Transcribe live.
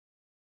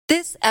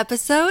This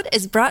episode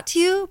is brought to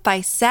you by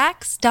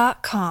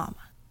Sax.com.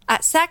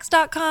 At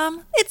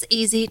Sax.com, it's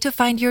easy to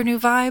find your new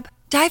vibe.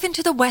 Dive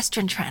into the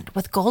Western trend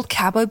with gold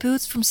cowboy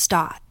boots from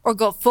Stott, or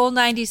go full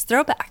 90s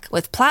throwback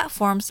with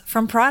platforms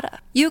from Prada.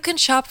 You can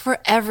shop for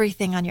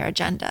everything on your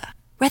agenda,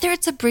 whether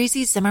it's a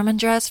breezy Zimmermann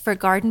dress for a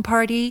garden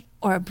party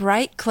or a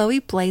bright Chloe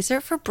blazer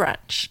for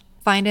brunch.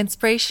 Find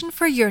inspiration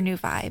for your new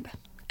vibe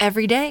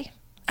every day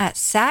at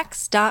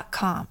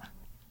Sax.com.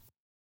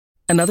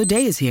 Another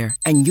day is here,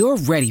 and you're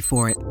ready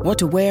for it. What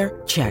to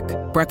wear? Check.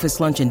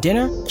 Breakfast, lunch, and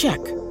dinner? Check.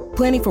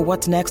 Planning for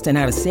what's next and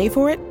how to save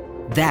for it?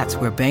 That's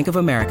where Bank of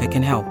America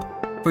can help.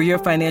 For your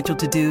financial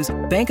to-dos,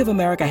 Bank of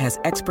America has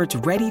experts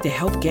ready to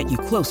help get you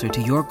closer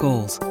to your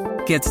goals.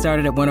 Get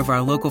started at one of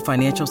our local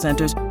financial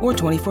centers or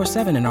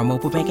 24/7 in our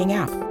mobile banking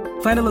app.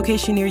 Find a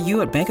location near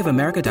you at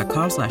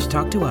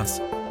bankofamerica.com/talktous.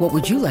 What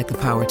would you like the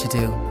power to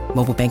do?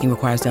 Mobile banking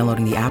requires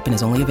downloading the app and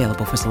is only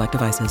available for select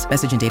devices.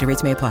 Message and data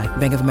rates may apply.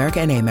 Bank of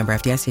America N.A., member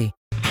FDIC.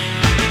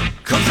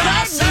 Good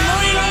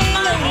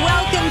morning.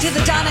 Welcome to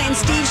the Donna and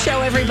Steve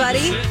Show,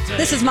 everybody.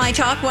 This is My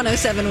Talk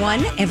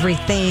 107.1,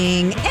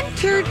 Everything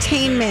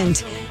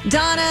Entertainment.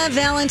 Donna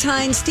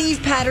Valentine,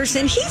 Steve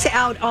Patterson. He's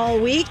out all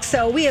week,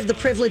 so we have the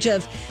privilege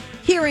of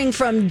hearing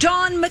from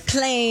Dawn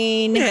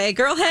McClain. Hey,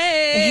 girl,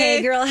 hey.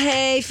 Hey, girl,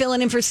 hey.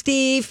 Filling in for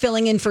Steve,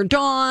 filling in for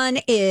Dawn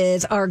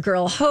is our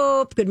girl,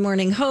 Hope. Good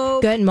morning,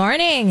 Hope. Good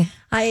morning.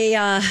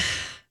 I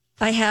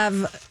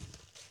have...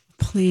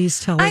 Please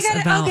tell us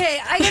about...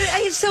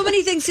 I have so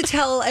many things to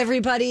tell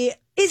everybody.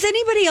 Is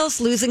anybody else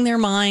losing their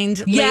mind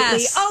lately?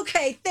 Yes.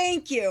 Okay,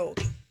 thank you.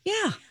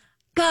 Yeah.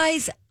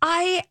 Guys,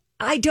 I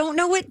don't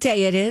know what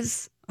day it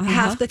is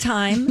half the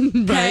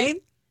time,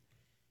 right?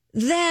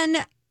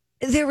 Then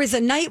there was a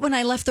night when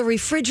I left the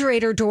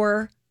refrigerator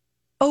door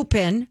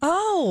open.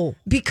 Oh.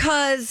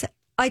 Because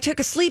I took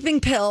a sleeping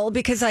pill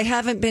because I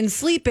haven't been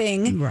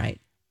sleeping. Right.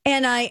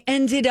 And I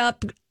ended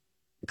up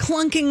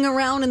clunking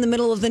around in the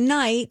middle of the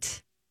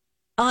night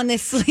on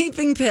this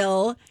sleeping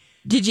pill.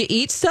 Did you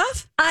eat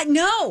stuff?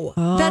 No.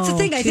 Oh, that's the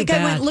thing. I too think I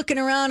bad. went looking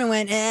around and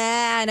went,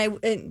 and I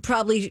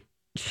probably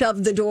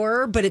shoved the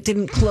door, but it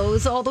didn't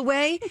close all the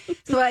way.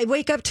 So I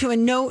wake up to a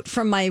note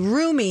from my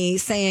roomie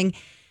saying,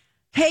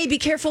 hey, be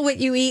careful what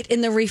you eat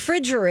in the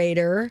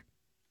refrigerator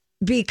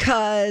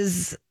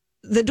because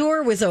the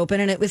door was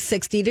open and it was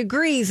 60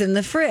 degrees in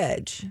the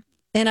fridge.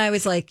 And I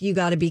was like, you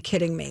got to be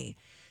kidding me.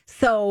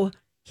 So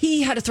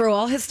he had to throw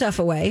all his stuff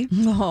away.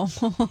 No.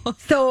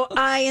 So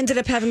I ended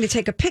up having to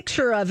take a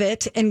picture of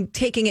it and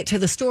taking it to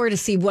the store to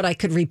see what I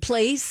could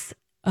replace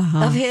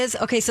of his.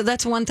 Okay, so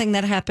that's one thing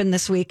that happened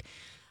this week.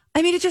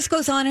 I mean, it just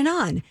goes on and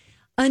on.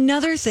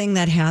 Another thing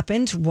that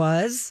happened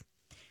was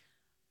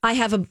I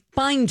have a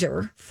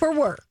binder for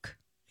work.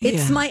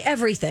 It's my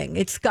everything.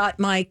 It's got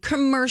my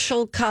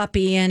commercial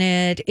copy in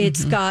it.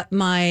 It's got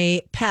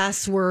my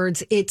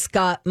passwords. It's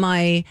got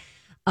my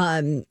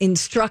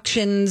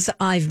instructions.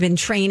 I've been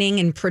training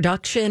in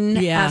production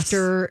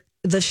after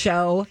the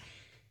show.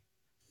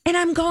 And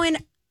I'm going,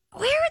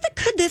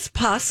 could this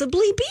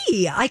possibly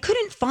be? I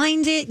couldn't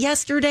find it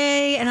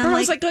yesterday. And I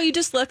was like, oh, you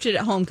just left it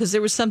at home because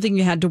there was something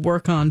you had to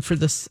work on for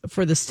the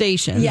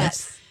station.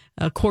 Yes. That's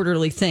a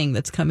quarterly thing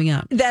that's coming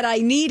up. That I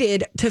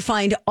needed to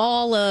find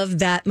all of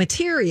that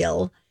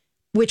material,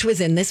 which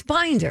was in this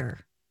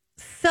binder.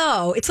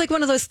 So it's like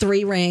one of those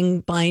 3-ring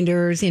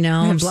binders, you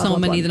know. I have blah, so blah,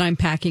 many blah. that I'm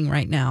packing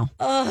right now.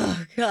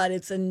 Oh, God,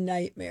 it's a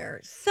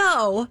nightmare.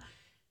 So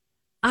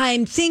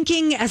I'm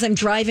thinking as I'm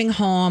driving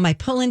home, I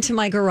pull into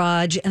my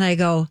garage and I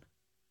go,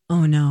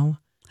 oh, no.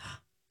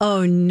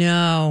 Oh,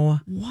 no.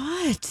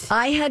 What?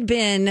 I had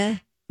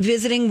been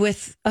visiting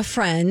with a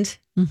friend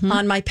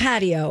on my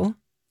patio.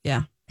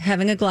 Yeah.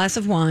 Having a glass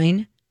of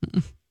wine.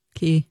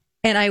 Key.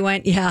 And I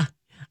went, you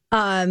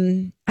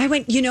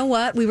know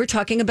what? We were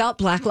talking about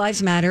Black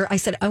Lives Matter. I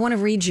said, I want to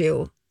read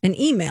you an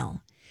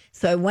email.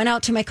 So I went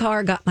out to my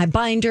car, got my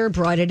binder,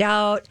 brought it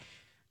out,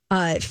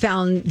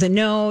 found the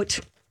note,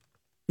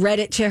 read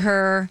it to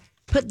her,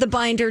 put the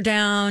binder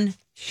down.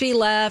 She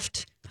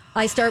left.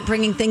 I start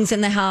bringing things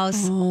in the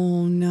house.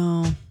 Oh,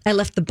 no. I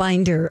left the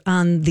binder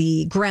on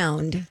the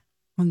ground.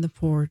 On the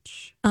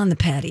porch. On the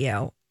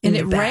patio. And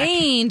it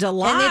rained a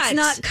lot. And it's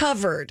not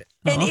covered.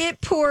 And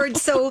it poured.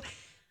 So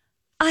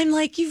I'm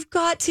like, you've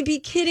got to be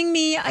kidding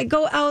me. I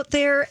go out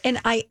there and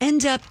I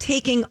end up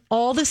taking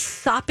all the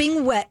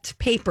sopping wet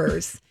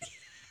papers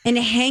and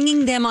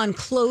hanging them on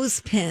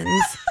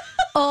clothespins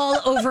all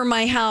over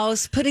my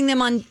house, putting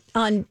them on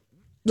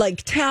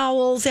like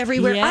towels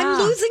everywhere. Yeah. I'm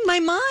losing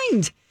my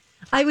mind.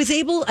 I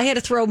had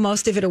to throw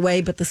most of it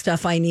away, but the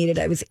stuff I needed,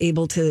 I was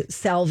able to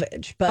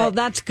salvage. But oh,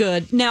 that's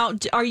good. Now,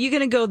 are you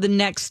going to go the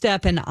next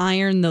step and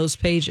iron those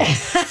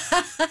pages?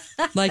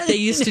 Like they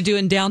used to do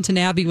in Downton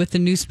Abbey with the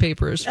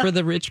newspapers for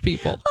the rich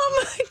people.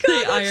 Oh my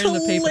God, that's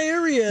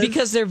hilarious.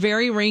 Because they're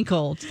very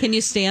wrinkled. Can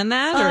you stand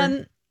that?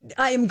 Or?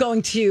 I am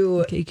going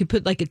to. Okay, you could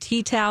put like a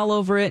tea towel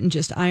over it and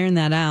just iron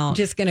that out. I'm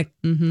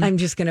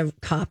just gonna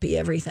copy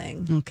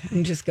everything. Okay.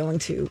 I'm just going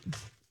to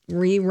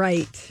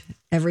rewrite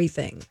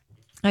everything.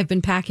 I've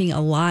been packing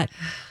a lot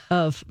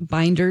of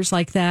binders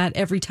like that.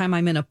 Every time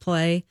I'm in a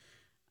play,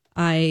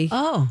 I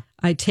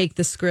take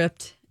the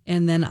script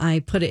and then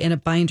I put it in a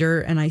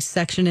binder and I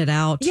section it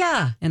out.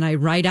 Yeah. And I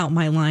write out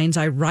my lines.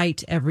 I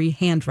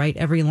handwrite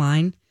every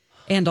line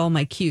and all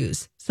my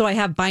cues. So I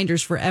have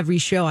binders for every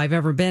show I've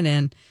ever been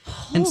in.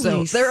 And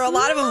so there are a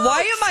lot of them.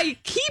 Why am I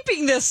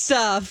keeping this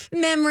stuff?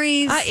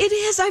 Memories. It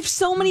is. I have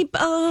so many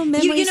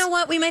memories. You know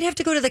what? We might have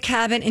to go to the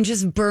cabin and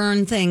just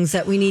burn things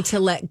that we need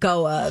to let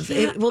go of.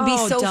 It will be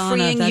so Donna,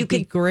 freeing. That'd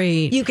be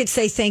great. You could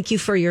say thank you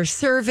for your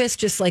service,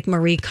 just like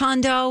Marie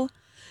Kondo.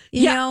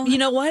 You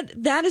know what?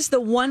 That is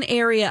the one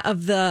area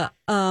of the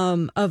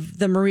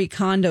Marie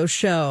Kondo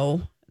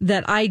show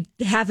that I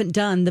haven't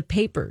done the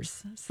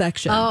papers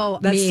section. Oh,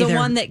 that's me the either.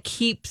 one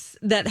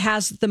that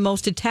has the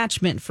most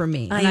attachment for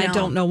me, and I know.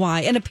 don't know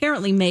why. And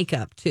apparently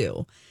makeup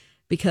too,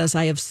 because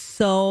I have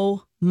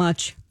so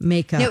much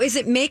makeup. Now, is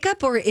it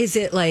makeup or is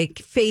it like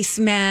face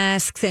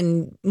masks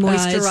and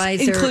moisturizer?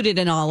 It's included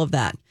in all of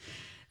that.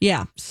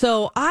 Yeah.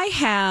 So I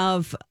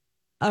have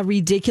a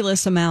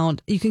ridiculous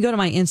amount. You can go to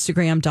my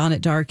Instagram, Dawn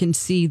at Dark, and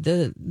see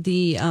the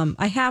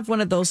I have one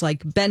of those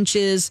like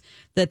benches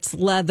that's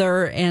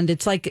leather and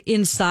it's like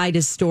inside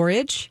is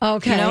storage.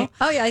 Okay. You know?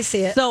 Oh, yeah, I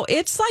see it. So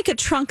it's like a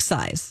trunk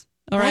size.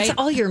 All right. That's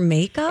all your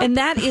makeup? And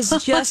that is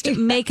just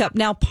makeup.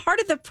 Now, part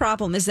of the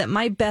problem is that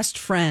my best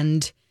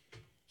friend,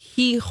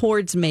 he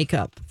hoards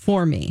makeup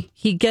for me.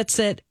 He gets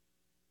it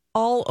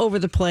all over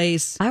the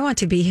place. I want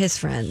to be his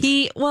friend.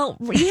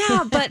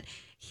 But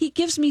he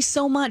gives me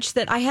so much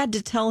that I had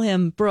to tell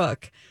him,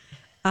 Brooke,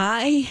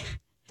 I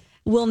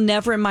will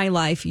never in my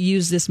life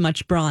use this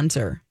much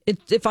bronzer.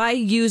 If I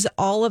use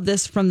all of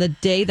this from the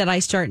day that I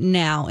start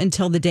now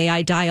until the day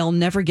I die, I'll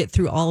never get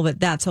through all of it.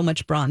 That's how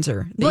much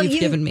bronzer that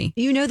you've given me.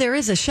 You know, there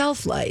is a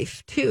shelf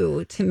life,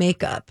 too, to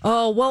makeup.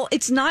 Oh, well,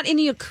 it's not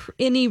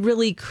any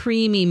really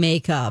creamy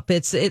makeup.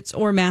 It's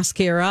or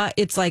mascara.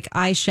 It's like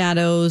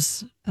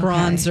eyeshadows,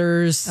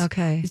 bronzers.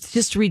 Okay. It's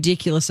just a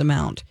ridiculous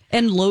amount.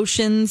 And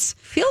lotions.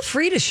 Feel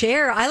free to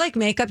share. I like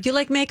makeup. Do you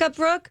like makeup,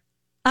 Brooke?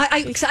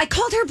 I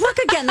called her Brooke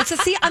again.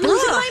 I'm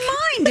losing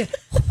my mind.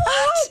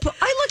 What?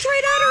 I looked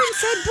right at her and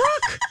said,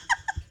 Brooke.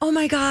 Oh,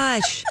 my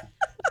gosh.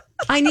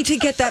 I need to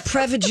get that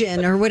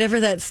Prevagen or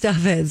whatever that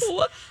stuff is.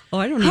 Oh,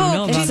 I don't even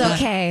know about It's that.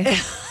 okay.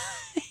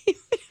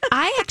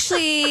 I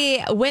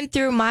actually went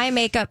through my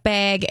makeup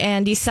bag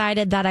and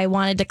decided that I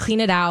wanted to clean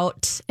it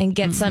out and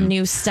get some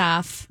new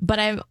stuff. But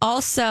I'm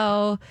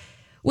also,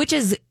 which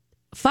is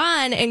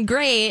fun and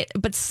great,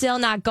 but still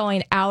not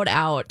going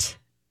out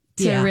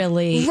to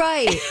really.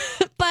 Right.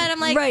 But I'm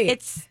like,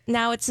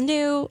 it's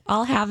new.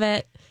 I'll have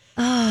it.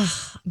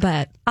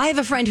 But I have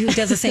a friend who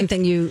does the same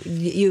thing.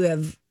 You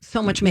have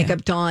so much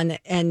makeup, Dawn,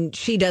 and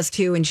she does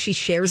too, and she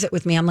shares it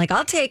with me. I'm like,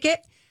 I'll take it.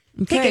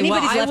 Take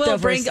anybody's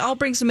leftovers. I'll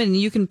bring some in and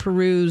you can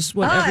peruse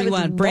whatever you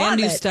want. Brand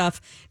new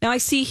stuff. Now I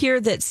see here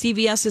that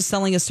CVS is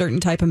selling a certain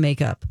type of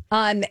makeup.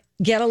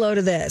 Get a load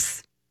of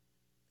this.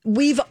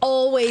 We've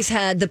always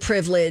had the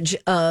privilege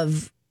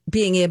of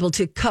being able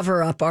to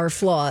cover up our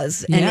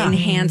flaws and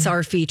enhance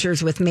our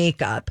features with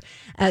makeup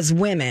as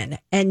women.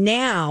 And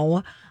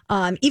now,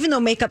 even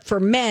though makeup for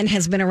men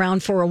has been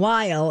around for a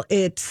while,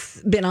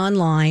 it's been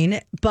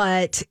online,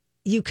 but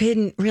you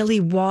couldn't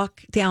really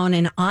walk down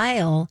an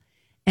aisle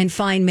and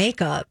find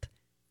makeup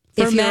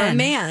if you're a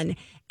man.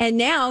 And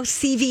now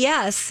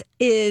CVS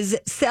is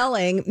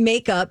selling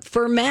makeup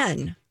for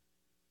men.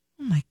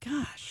 Oh my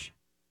gosh.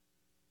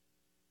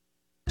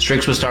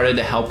 Strix was started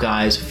to help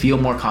guys feel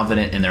more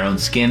confident in their own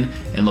skin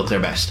and look their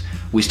best.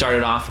 We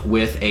started off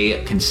with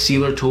a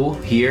concealer tool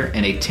here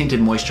and a tinted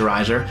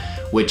moisturizer,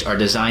 which are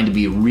designed to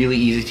be really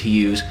easy to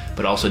use,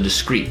 but also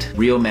discreet.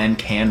 Real men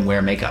can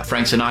wear makeup.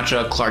 Frank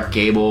Sinatra, Clark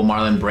Gable,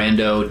 Marlon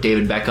Brando,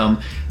 David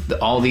Beckham,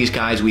 all these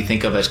guys we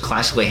think of as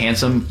classically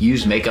handsome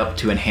use makeup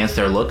to enhance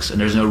their looks, and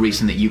there's no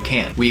reason that you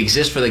can't. We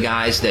exist for the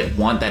guys that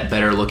want that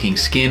better looking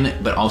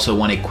skin, but also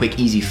want a quick,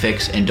 easy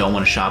fix and don't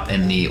want to shop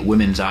in the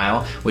women's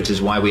aisle, which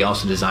is why we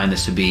also designed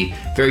this to be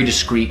very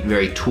discreet,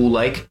 very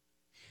tool-like.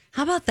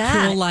 How about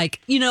that?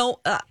 Tool-like. You know,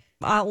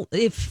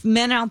 if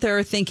men out there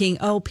are thinking,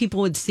 oh,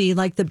 people would see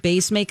like the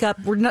base makeup,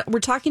 we're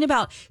talking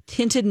about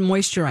tinted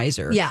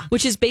moisturizer,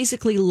 which is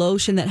basically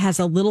lotion that has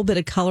a little bit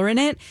of color in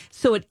it,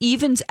 so it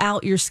evens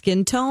out your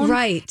skin tone,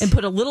 right? And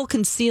put a little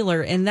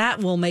concealer, and that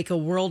will make a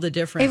world of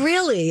difference.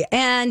 Really?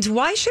 And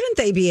why shouldn't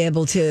they be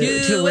able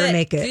to wear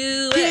makeup?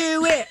 Do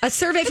it. A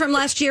survey from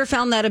last year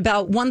found that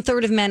about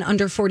 1/3 of men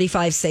under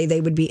 45 say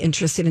they would be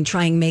interested in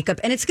trying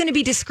makeup, and it's going to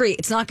be discreet.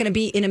 It's not going to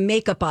be in a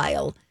makeup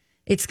aisle.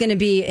 It's going to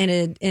be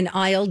in an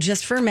aisle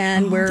just for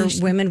men where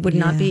women would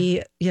not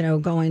be,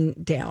 going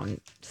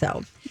down.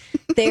 So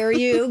there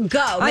you go.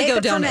 I go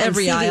down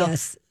every aisle.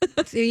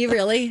 Do you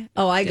really?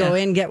 Oh, I go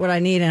in, get what I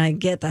need, and I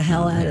get the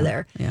hell out of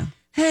there. Yeah.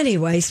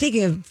 Anyway,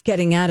 speaking of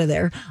getting out of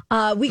there,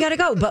 we got to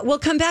go. But we'll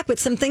come back with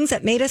some things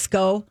that made us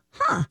go,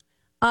 huh.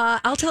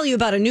 I'll tell you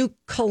about a new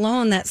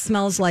cologne that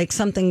smells like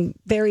something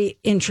very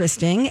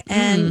interesting.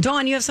 And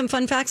Dawn, you have some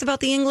fun facts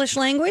about the English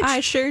language? I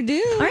sure do.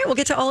 All right, we'll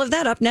get to all of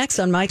that up next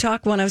on My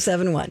Talk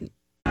 1071.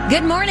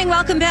 Good morning.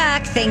 Welcome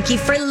back. Thank you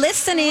for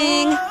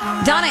listening.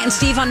 Donna and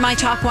Steve on My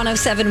Talk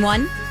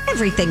 107.1.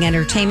 Everything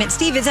Entertainment.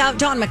 Steve is out.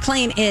 Dawn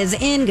McClain is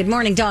in. Good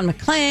morning, Dawn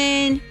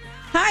McClain.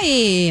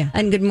 Hi.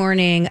 And good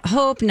morning,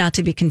 Hope, not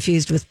to be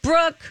confused with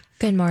Brooke.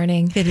 Good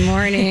morning. Good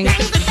morning.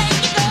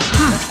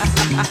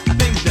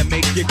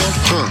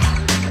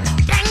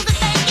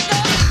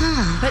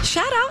 But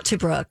shout out to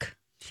Brooke.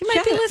 She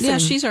might be listening. Yeah,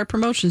 she's our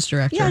promotions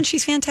director. Yeah, and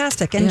she's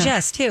fantastic. And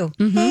Jess, too.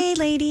 Mm-hmm. Hey,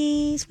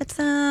 ladies, what's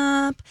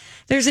up?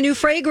 There's a new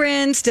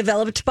fragrance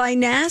developed by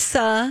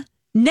NASA.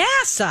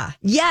 NASA.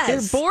 Yes.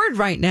 They're bored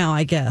right now,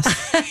 I guess.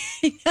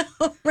 I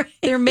know, right?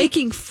 They're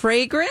making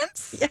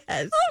fragrance?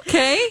 Yes.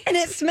 Okay. And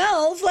it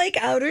smells like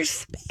outer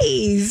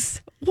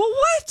space. Well,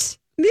 what?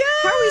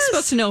 Yes. How are we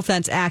supposed to know if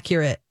that's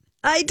accurate?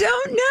 I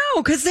don't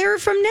know, because they're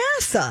from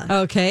NASA.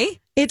 Okay.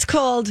 It's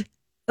called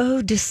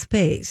Eau de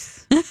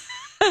Space.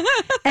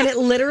 And it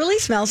literally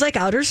smells like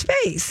outer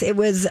space. It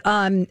was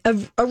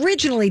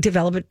originally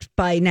developed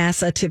by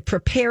NASA to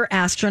prepare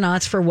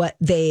astronauts for what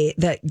they're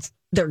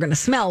going to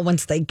smell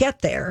once they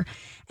get there.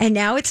 And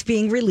now it's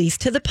being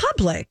released to the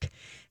public.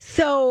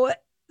 So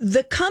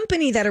the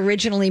company that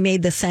originally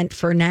made the scent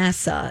for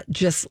NASA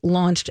just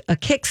launched a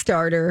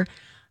Kickstarter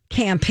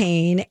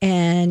campaign,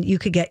 and you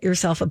could get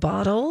yourself a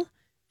bottle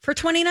for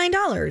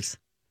 $29.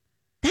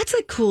 That's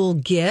a cool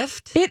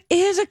gift. It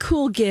is a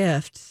cool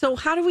gift. So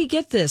how do we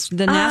get this?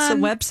 The NASA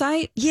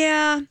website?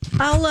 Yeah,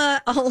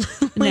 I'll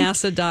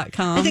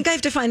NASA.com. I think I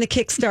have to find the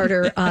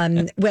Kickstarter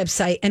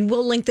website, and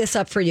we'll link this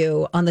up for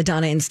you on the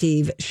Donna and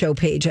Steve show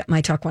page at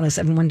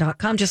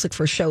mytalk1071.com. Just look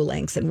for show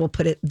links, and we'll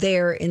put it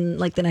there in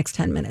like the next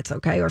 10 minutes,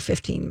 okay, or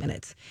 15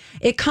 minutes.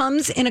 It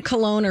comes in a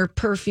cologne or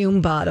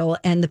perfume bottle,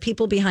 and the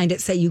people behind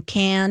it say you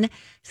can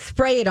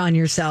spray it on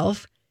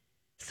yourself.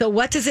 So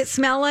what does it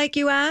smell like,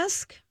 you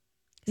ask?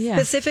 Yeah.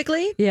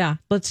 Specifically? Yeah.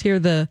 Let's hear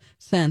the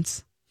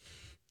scents.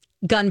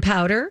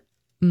 Gunpowder,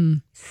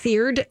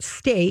 seared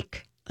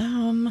steak,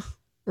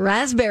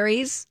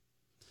 raspberries,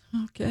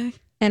 okay,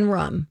 and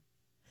rum.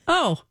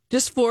 Oh,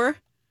 just four?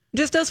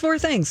 Just those four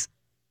things.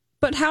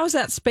 But how is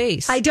that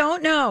space? I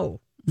don't know.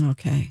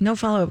 Okay. No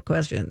follow-up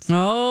questions.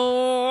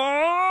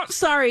 Oh,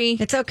 sorry.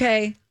 It's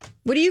okay.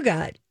 What do you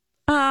got?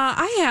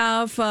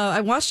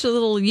 I watched a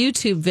little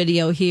YouTube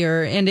video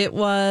here, and it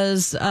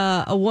was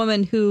a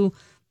woman who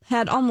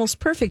had almost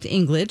perfect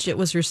English. It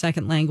was her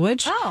second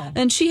language. Oh.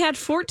 And she had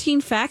 14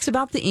 facts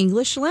about the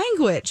English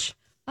language.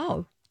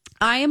 Oh.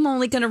 I am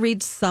only going to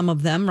read some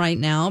of them right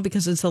now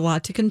because it's a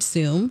lot to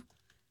consume.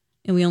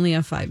 And we only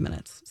have 5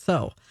 minutes.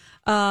 So,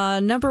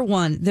 number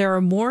one, there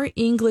are more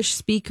English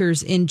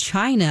speakers in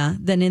China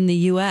than in the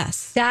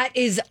U.S. That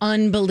is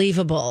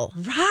unbelievable.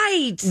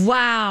 Right.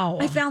 Wow.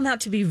 I found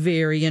that to be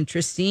very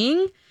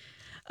interesting.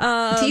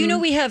 Do you know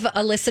we have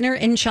a listener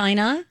in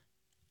China?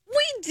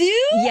 We do?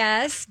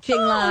 Yes,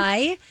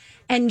 Jinglai.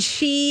 And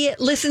she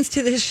listens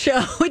to this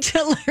show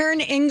to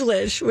learn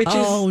English, which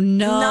is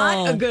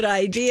not a good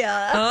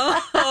idea.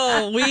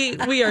 Oh,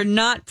 we are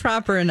not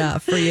proper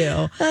enough for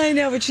you. I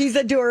know, but she's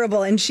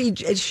adorable. And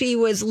she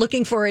was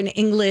looking for an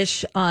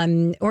English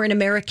or an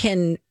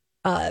American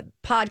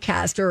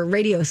podcast or a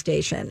radio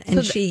station,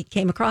 and she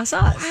came across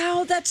us.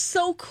 Wow, that's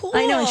so cool.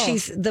 I know, and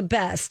she's the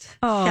best.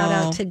 Oh. Shout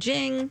out to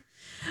Jing.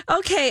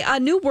 Okay, a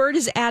new word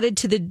is added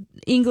to the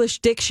English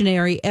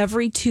dictionary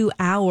every 2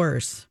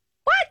 hours.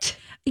 What?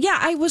 Yeah,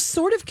 I was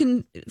sort of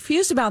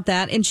confused about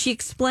that. And she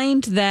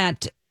explained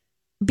that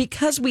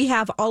because we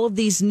have all of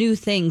these new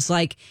things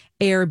like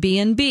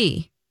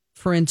Airbnb,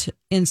 for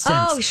instance.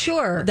 Oh,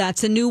 sure.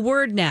 That's a new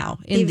word now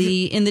in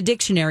the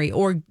dictionary.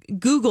 Or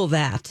Google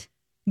that.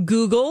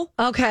 Google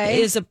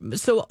is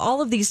so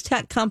all of these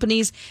tech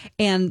companies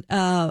and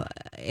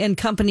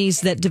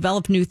companies that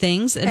develop new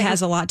things, it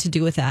has a lot to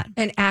do with that.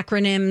 And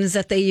acronyms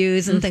that they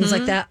use and things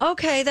like that.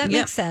 Okay, that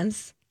makes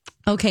sense.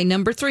 Okay,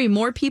 number 3,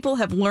 more people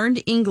have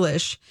learned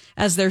English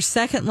as their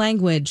second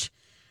language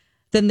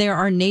than there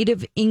are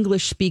native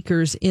English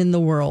speakers in the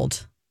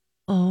world.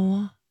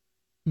 Oh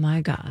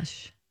my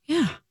gosh.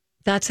 Yeah.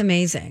 That's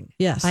amazing.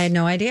 Yes. I had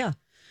no idea.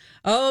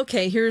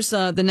 Okay, here's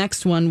the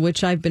next one,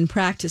 which I've been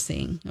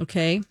practicing.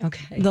 Okay.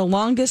 The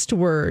longest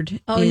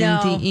word in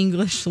the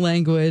English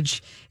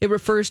language. It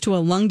refers to a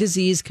lung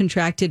disease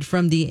contracted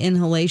from the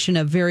inhalation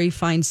of very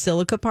fine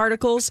silica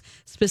particles,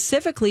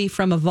 specifically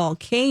from a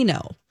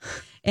volcano.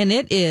 And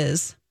it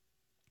is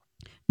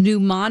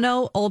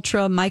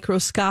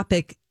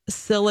pneumono-ultra-microscopic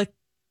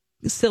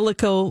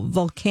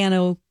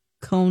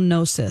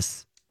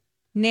silico-volcanoconosis.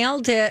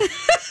 Nailed it.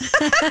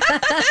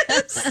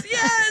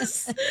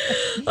 Yes.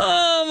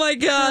 Oh my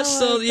gosh.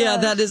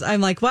 That is,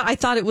 I'm like, what? I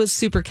thought it was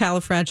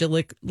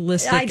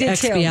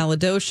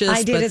supercalifragilisticexpialidocious.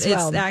 I did as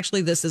well.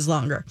 Actually, this is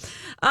longer.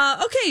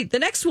 Okay, the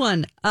next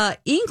one.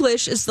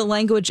 English is the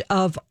language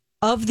of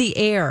the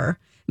air,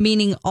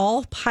 meaning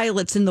all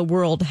pilots in the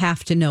world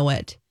have to know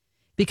it.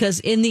 Because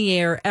in the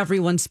air,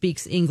 everyone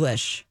speaks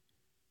English.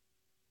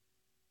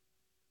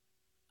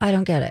 I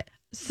don't get it.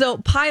 So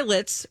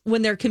pilots,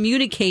 when they're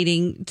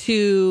communicating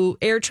to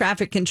air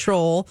traffic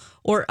control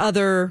or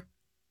other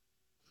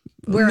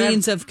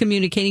means of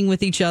communicating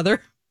with each other,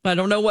 I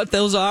don't know what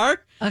those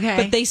are. Okay.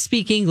 But they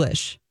speak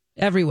English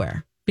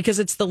everywhere because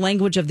it's the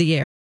language of the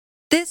air.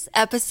 This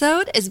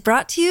episode is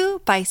brought to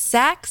you by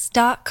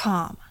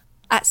Sax.com.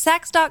 At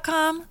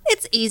Sax.com,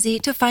 it's easy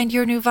to find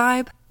your new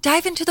vibe.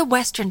 Dive into the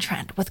Western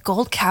trend with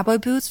gold cowboy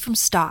boots from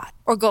Stott,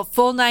 or go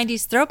full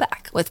 90s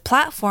throwback with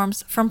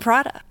platforms from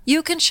Prada.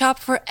 You can shop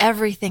for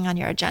everything on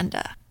your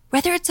agenda,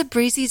 whether it's a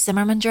breezy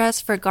Zimmermann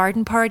dress for a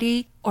garden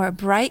party or a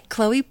bright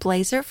Chloe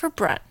blazer for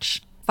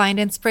brunch. Find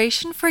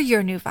inspiration for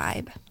your new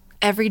vibe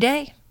every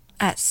day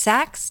at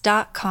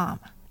Sax.com.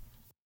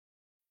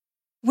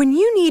 When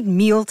you need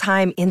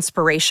mealtime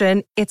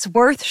inspiration, it's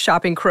worth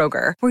shopping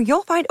Kroger, where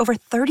you'll find over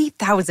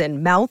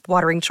 30,000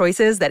 mouth-watering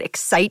choices that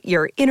excite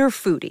your inner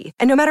foodie.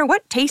 And no matter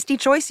what tasty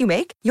choice you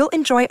make, you'll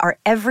enjoy our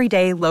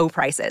everyday low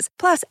prices,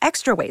 plus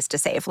extra ways to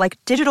save, like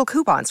digital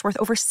coupons worth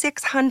over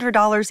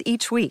 $600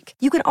 each week.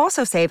 You can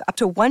also save up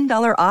to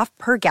 $1 off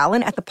per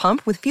gallon at the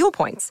pump with fuel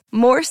points.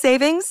 More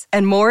savings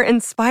and more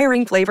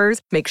inspiring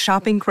flavors make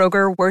shopping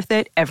Kroger worth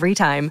it every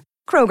time.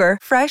 Kroger,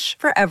 fresh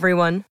for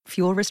everyone.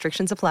 Fuel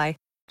restrictions apply.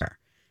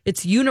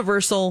 It's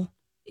universal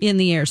in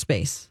the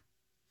airspace.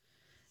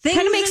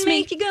 Kind of makes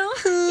me you go.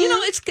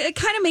 It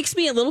kind of makes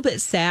me a little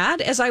bit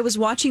sad as I was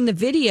watching the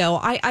video.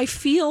 I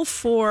feel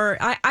for.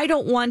 I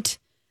don't want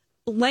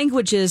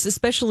languages,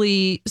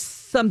 especially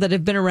some that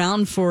have been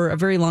around for a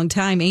very long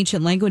time,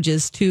 ancient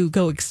languages, to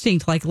go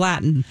extinct like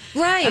Latin.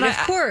 Right, And of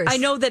course. I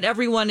know that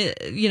everyone,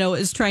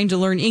 is trying to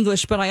learn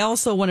English, but I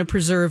also want to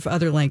preserve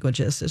other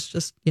languages. It's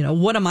just,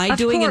 what am I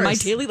doing in my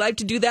daily life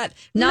to do that?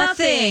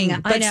 Nothing. I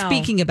But know.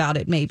 speaking about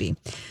it, maybe.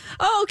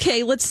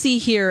 Okay, let's see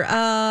here.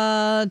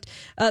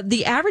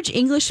 The average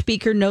English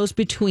speaker knows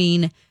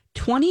between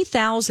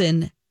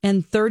 20,000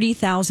 and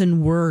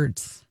 30,000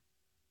 words.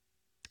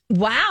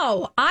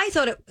 Wow.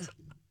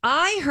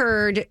 I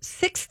heard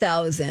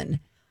 6,000.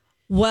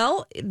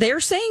 Well, they're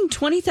saying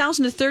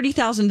 20,000 to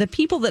 30,000. The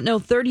people that know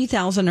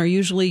 30,000 are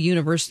usually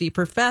university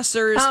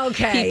professors.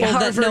 Okay, people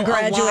Harvard that know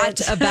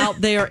graduates. a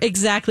lot about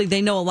exactly.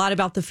 They know a lot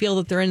about the field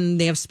that they're in. And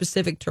they have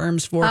specific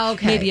terms for.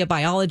 Okay. Maybe a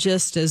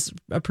biologist is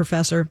a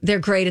professor. They're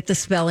great at the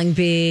spelling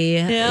bee.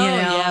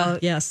 Yeah.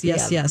 Yes.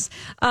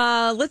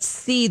 Let's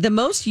see. The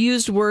most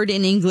used word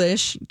in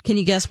English. Can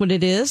you guess what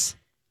it is?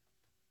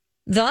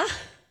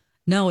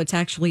 No, it's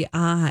actually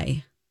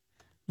I.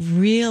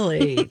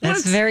 Really?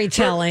 That's very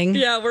telling.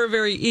 We're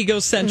very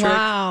egocentric.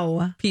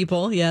 Wow.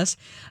 People, yes.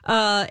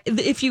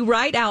 If you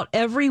write out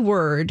every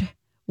word,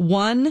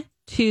 1,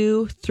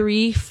 2,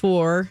 3,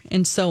 4,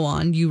 and so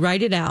on, you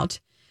write it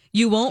out,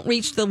 you won't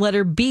reach the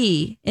letter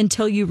B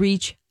until you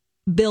reach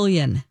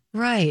billion.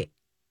 Right.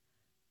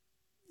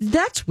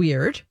 That's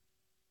weird,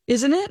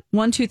 isn't it?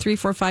 1, 2, 3,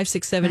 4, 5,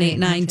 6, 7, 8,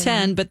 9,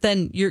 10. But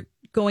then you're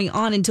going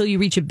on until you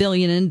reach a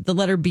billion, and the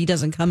letter B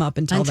doesn't come up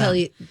until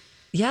then.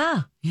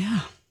 Yeah.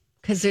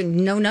 Because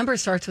no number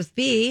starts with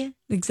B.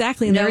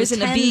 Exactly. And No there isn't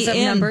a B tens of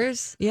in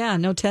numbers. Yeah,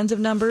 no tens of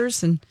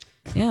numbers. And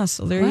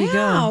so there you go.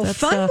 Wow, That's,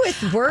 fun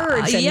with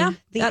words and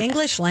the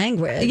English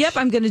language. Yep,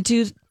 I'm going to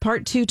do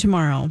part 2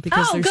 tomorrow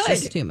because there's good.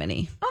 just too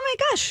many. Oh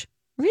my gosh.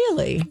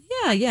 Really?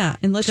 Yeah.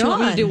 Unless you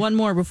want me to do one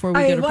more before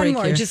we go to break one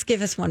more. here. Just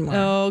give us one more.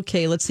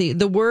 Okay, let's see.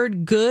 The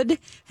word good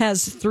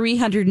has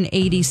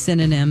 380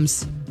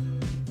 synonyms.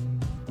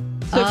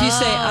 So if you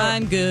say,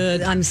 I'm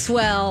good. I'm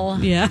swell.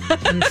 Yeah.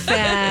 I'm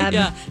fab.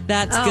 Yeah,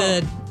 that's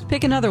good.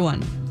 Pick another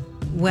one.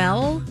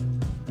 Well,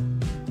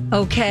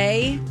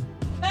 okay.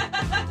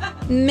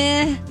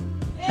 Meh.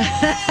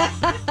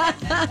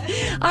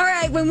 All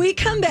right, when we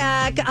come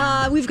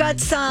back, we've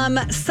got some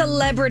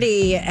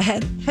celebrity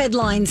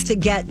headlines to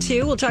get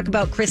to. We'll talk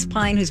about Chris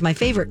Pine, who's my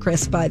favorite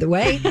Chris, by the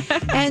way,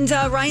 and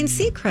Ryan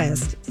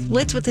Seacrest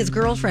splits with his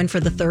girlfriend for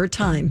the third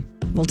time.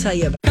 We'll tell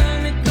you about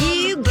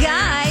you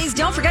guys.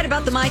 Don't forget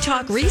about the My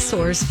Talk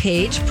resource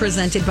page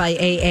presented by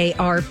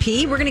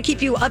AARP. We're going to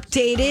keep you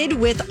updated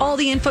with all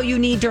the info you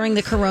need during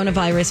the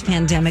coronavirus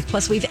pandemic.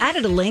 Plus, we've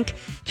added a link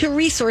to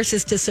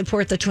resources to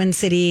support the Twin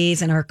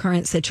Cities and our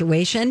current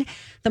situation.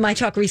 The My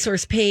Talk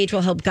resource page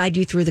will help guide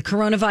you through the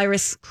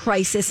coronavirus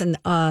crisis and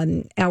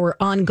our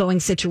ongoing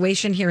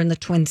situation here in the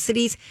Twin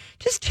Cities.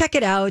 Just check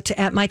it out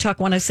at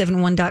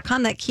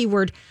mytalk1071.com. That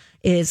keyword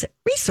is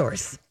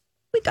resource.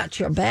 We got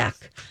your back.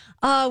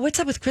 What's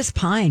up with Chris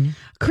Pine?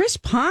 Chris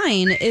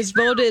Pine is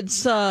voted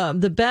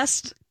the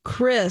best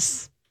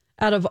Chris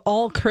out of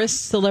all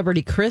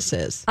celebrity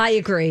Chris's. I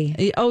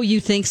agree. Oh,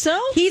 you think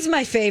so? He's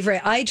my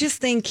favorite. I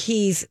just think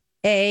he's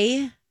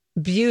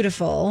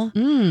beautiful.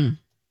 B,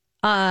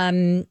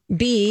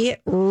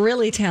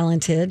 really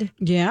talented.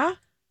 Yeah.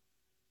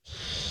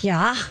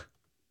 Yeah.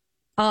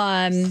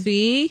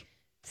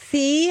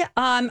 C,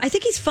 I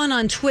think he's fun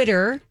on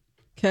Twitter.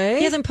 okay.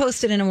 He hasn't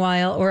posted in a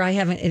while, or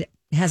it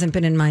hasn't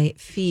been in my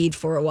feed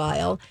for a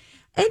while.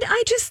 And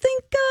I just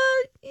think,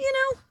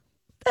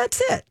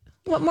 that's it.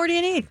 What more do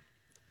you need?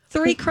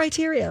 3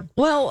 criteria.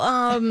 Well,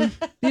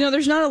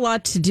 there's not a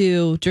lot to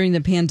do during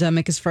the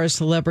pandemic as far as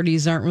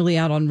celebrities aren't really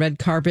out on red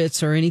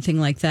carpets or anything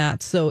like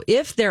that. So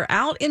if they're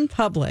out in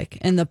public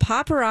and the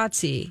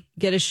paparazzi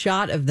get a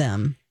shot of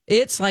them,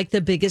 It's like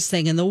the biggest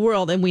thing in the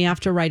world. And we have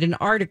to write an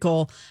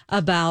article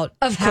about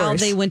how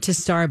they went to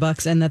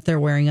Starbucks and that they're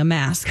wearing a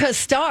mask. Because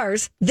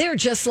stars, they're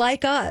just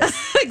like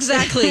us.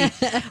 Exactly.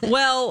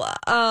 Well,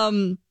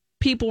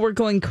 people were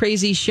going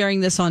crazy sharing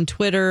this on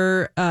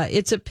Twitter.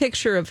 It's a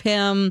picture of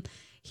him.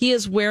 He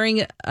is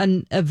wearing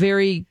a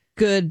very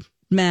good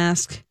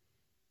mask.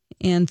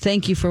 And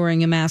thank you for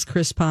wearing a mask,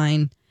 Chris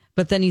Pine.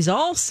 But then he's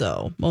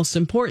also, most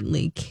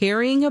importantly,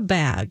 carrying a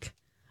bag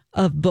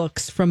of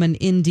books from an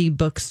indie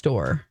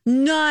bookstore.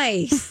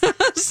 Nice.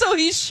 So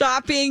he's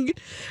shopping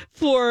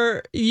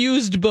for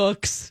used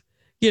books,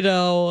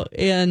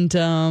 and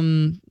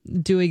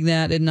doing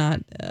that and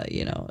not,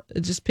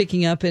 just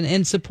picking up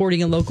and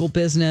supporting a local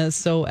business.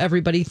 So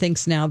everybody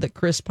thinks now that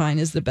Chris Pine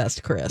is the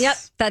best Chris. Yep,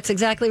 that's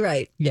exactly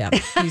right. Yeah,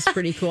 he's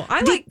pretty cool.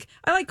 I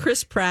like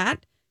Chris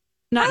Pratt.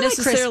 Not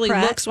necessarily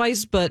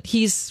looks-wise, but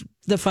he's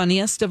the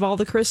funniest of all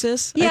the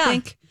Chris's, I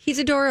think. He's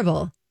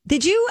adorable.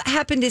 Did you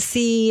happen to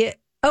see...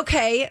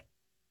 Okay,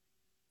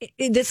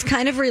 this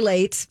kind of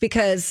relates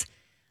because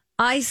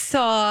I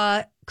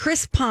saw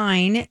Chris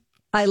Pine.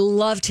 I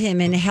loved him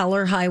in Hell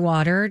or High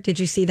Water. Did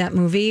you see that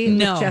movie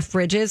with Jeff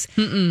Bridges?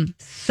 Mm-mm.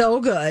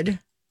 So good.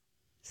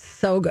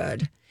 So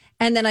good.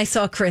 And then I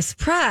saw Chris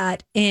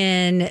Pratt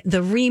in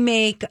the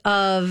remake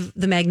of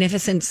The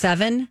Magnificent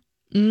Seven.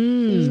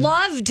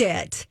 Loved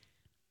it.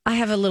 I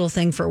have a little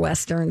thing for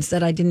Westerns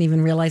that I didn't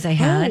even realize I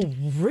had. Oh,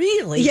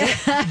 really?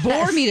 Yeah.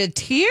 Bore me to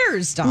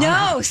tears, Donna.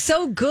 No,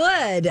 so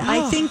good.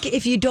 I think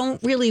if you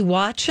don't really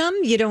watch them,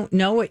 you don't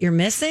know what you're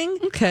missing.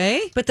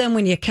 Okay. But then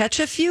when you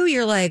catch a few,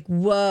 you're like,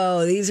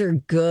 whoa, these are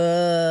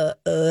good.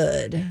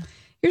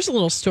 Here's a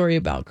little story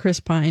about Chris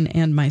Pine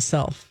and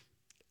myself.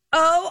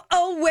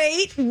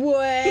 Wait.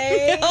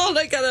 Oh,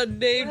 I got a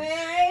name.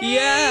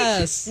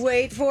 Yes.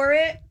 Wait for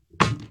it.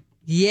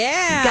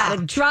 Yeah.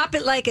 Gotta drop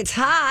it like it's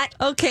hot.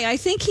 Okay, I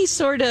think he's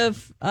sort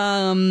of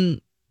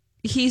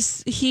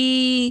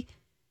he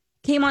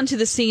came onto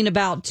the scene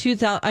about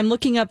 2000. I'm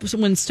looking up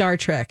when Star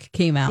Trek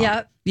came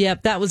out.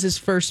 Yep, that was his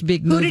first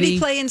big movie. Who did he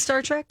play in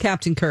Star Trek?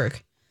 Captain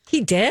Kirk.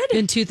 He did?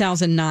 In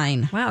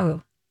 2009.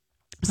 Wow.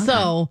 Okay.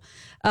 So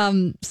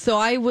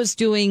I was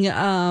doing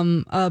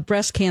a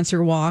breast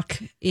cancer walk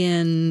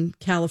in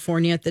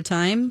California at the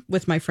time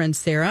with my friend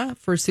Sarah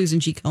for Susan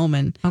G.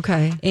 Komen.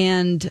 Okay.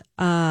 And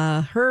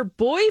her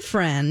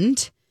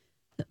boyfriend,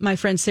 my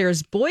friend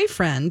Sarah's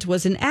boyfriend,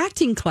 was in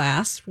acting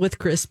class with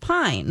Chris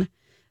Pine.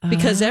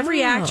 Because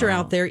every actor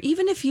out there,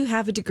 even if you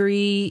have a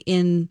degree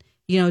in,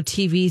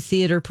 TV,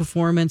 theater,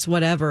 performance,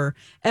 whatever,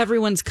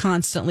 everyone's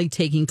constantly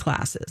taking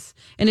classes.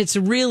 And it's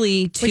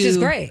really which is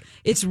great.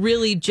 It's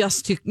really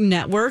just to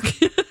network.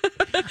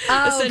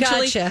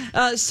 Essentially.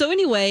 Gotcha. So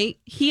anyway,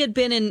 he had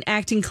been in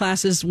acting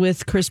classes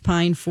with Chris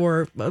Pine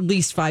for at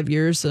least 5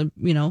 years, a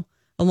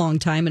long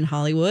time in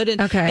Hollywood.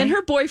 And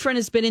her boyfriend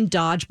has been in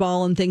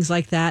Dodgeball and things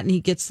like that. And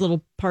he gets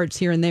little parts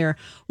here and there.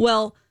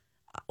 Well,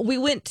 we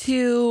went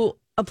to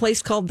a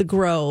place called The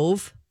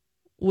Grove,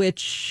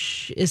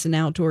 which is an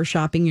outdoor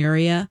shopping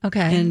area.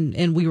 Okay.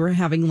 And we were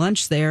having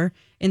lunch there.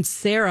 And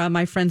Sarah,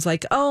 my friend's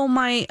like, oh,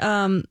 my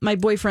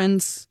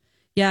boyfriend's,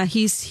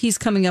 he's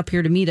coming up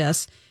here to meet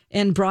us,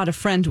 and brought a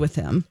friend with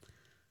him.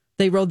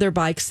 They rode their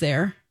bikes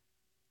there.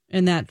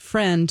 And that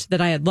friend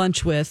that I had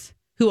lunch with,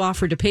 who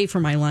offered to pay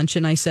for my lunch,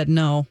 and I said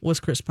no, was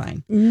Chris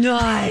Pine.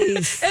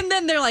 Nice. And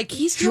then they're like,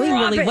 he's doing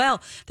really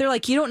well. They're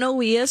like, you don't know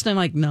who he is? And I'm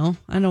like, no,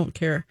 I don't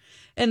care.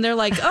 And they're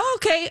like, oh,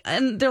 okay.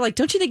 And they're like,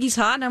 don't you think he's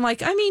hot? And I'm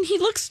like, I mean, he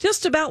looks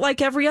just about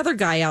like every other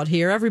guy out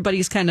here.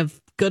 Everybody's kind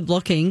of good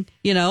looking,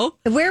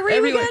 Where were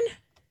you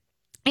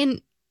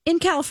again? In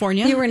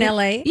California. You were in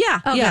LA?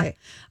 Yeah. Okay.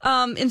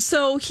 Yeah. And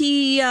so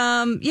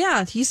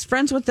he's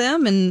friends with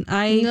them, and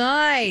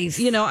nice.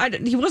 He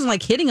wasn't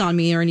like hitting on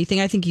me or anything.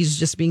 I think he's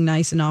just being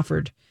nice and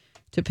offered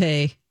to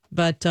pay.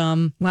 But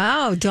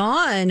wow,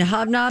 Dawn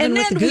hobnobbing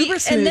with the goober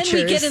smoochers. And then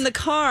we get in the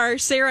car,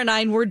 Sarah and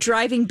I, and we're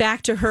driving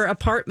back to her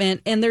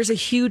apartment, and there's a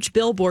huge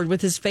billboard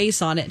with his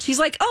face on it. She's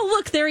like, "Oh,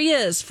 look, there he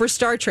is for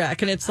Star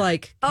Trek," and it's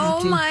like,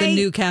 the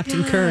new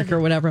Captain Kirk or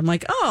whatever. I'm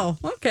like, "Oh,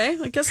 okay,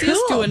 I guess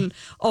he's doing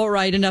all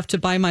right enough to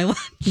buy my lunch."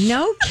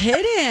 No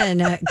kidding.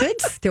 Good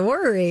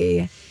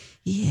story.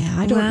 Yeah,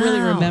 I don't really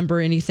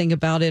remember anything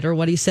about it or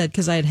what he said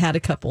because I had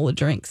a couple of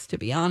drinks, to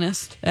be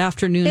honest.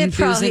 Afternoon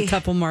booze, a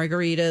couple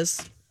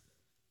margaritas.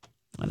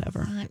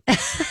 Whatever.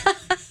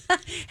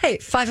 Hey,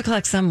 5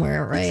 o'clock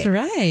somewhere, right? That's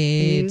right.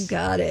 You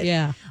got it.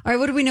 Yeah. All right,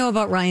 what do we know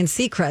about Ryan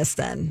Seacrest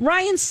then?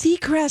 Ryan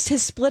Seacrest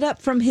has split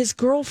up from his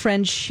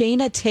girlfriend,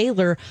 Shayna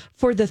Taylor,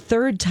 for the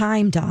third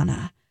time,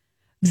 Donna.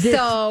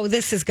 So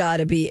this has got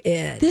to be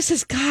it. This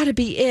has got to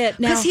be it.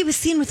 Because he was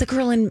seen with a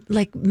girl in,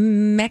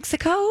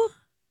 Mexico?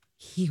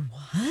 He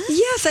was?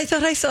 Yes, I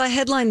thought I saw a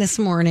headline this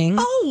morning.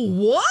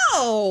 Oh,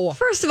 whoa.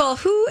 First of all,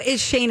 who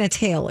is Shayna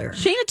Taylor?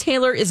 Shayna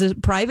Taylor is a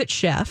private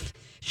chef.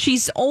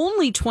 She's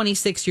only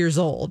 26 years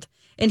old,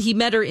 and he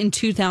met her in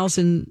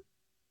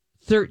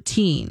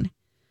 2013.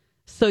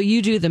 So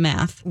you do the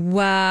math.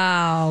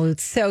 Wow.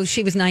 So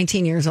she was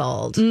 19 years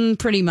old.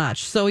 Pretty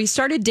much. So he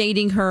started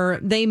dating her.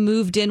 They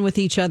moved in with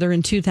each other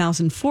in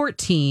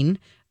 2014,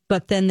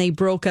 but then they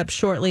broke up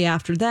shortly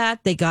after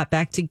that. They got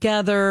back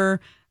together.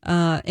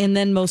 And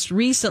then most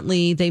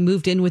recently, they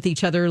moved in with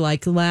each other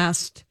like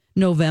last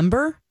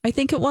November, I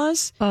think it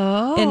was.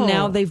 Oh. And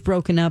now they've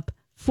broken up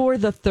for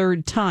the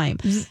third time.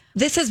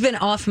 This has been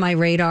off my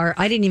radar.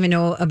 I didn't even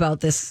know about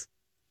this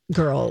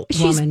girl.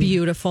 She's woman.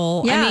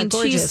 beautiful. Yeah, I mean,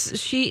 gorgeous.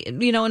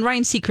 and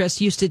Ryan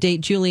Seacrest used to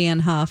date Julianne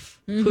Hough,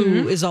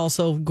 who is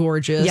also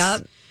gorgeous.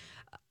 Yep.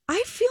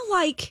 I feel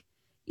like,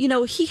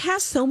 he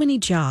has so many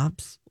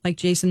jobs, like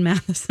Jason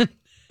Matheson.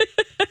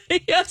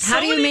 How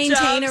do you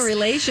maintain a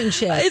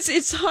relationship?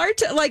 It's hard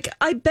to,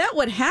 I bet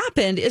what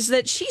happened is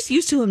that she's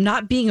used to him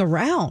not being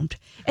around.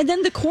 And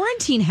then the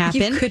quarantine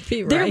happened. You could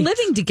be They're right.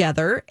 living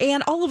together.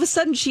 And all of a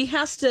sudden she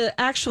has to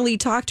actually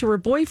talk to her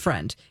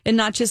boyfriend and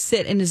not just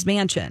sit in his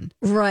mansion.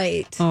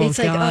 Right. Oh, it's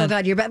like, God. oh,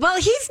 God, you're back. Well,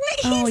 he's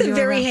a you're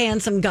very right.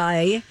 handsome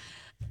guy.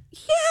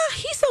 Yeah,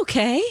 he's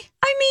okay.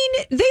 I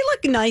mean, they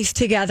look nice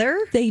together.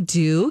 They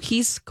do.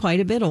 He's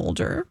quite a bit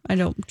older. I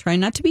don't try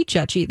not to be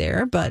judgy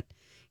there, but,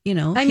 I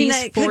mean, he's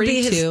that could 42.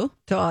 be his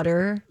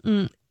daughter.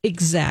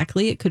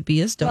 Exactly. It could be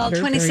his Well,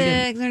 daughter.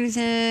 26,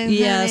 36,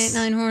 Yes.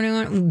 9,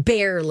 41.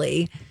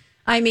 Barely.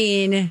 I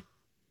mean,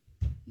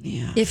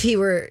 Yeah. if he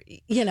were,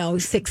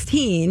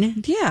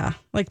 16. Yeah.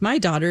 Like my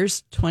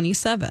daughter's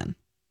 27.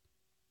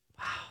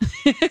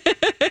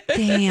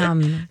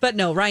 Damn. But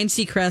no, Ryan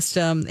Seacrest.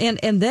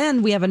 And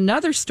then we have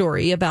another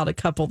story about a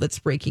couple that's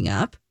breaking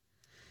up.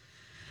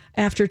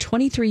 After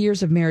 23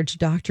 years of marriage,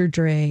 Dr.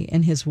 Dre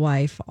and his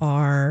wife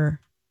are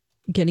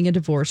getting a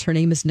divorce. Her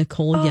name is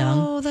Nicole Young.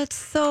 Oh, that's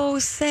so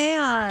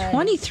sad.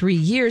 23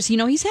 years.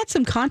 He's had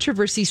some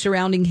controversy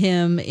surrounding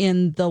him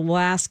in the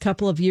last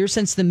couple of years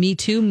since the Me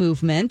Too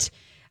movement.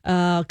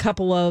 A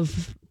couple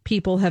of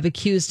people have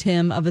accused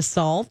him of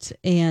assault,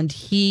 and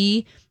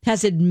he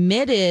has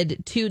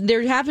admitted to,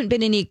 there haven't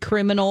been any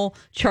criminal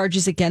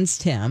charges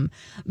against him,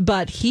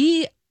 but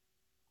he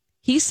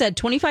said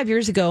 25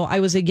 years ago, I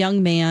was a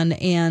young man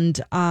and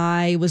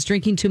I was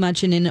drinking too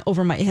much and in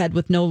over my head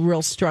with no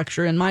real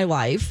structure in my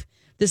life.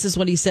 This is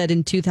what he said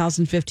in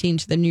 2015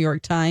 to the New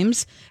York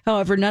Times.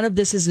 However, none of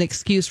this is an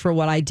excuse for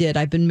what I did.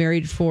 I've been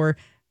married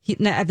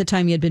at the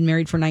time he had been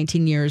married for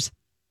 19 years.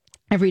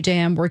 Every day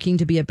I'm working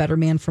to be a better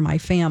man for my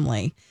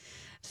family.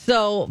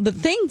 So the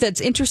thing that's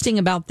interesting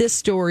about this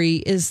story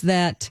is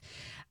that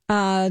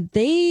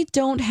they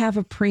don't have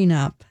a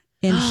prenup,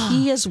 and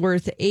he is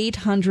worth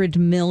 $800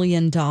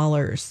 million.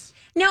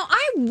 Now,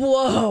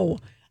 whoa.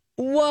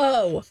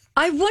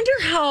 I wonder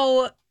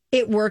how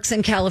it works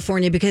in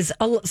California because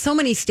so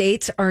many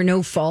states are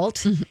no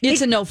fault.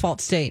 It's a no fault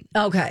state.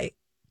 Okay.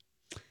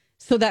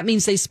 So that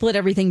means they split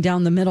everything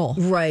down the middle.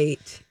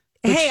 Right.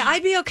 Hey,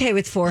 I'd be okay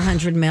with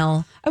 400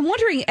 mil. I'm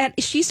wondering,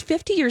 she's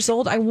 50 years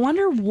old. I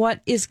wonder what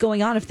is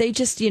going on. If they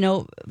just,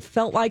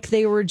 felt like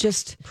they were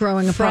just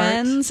Growing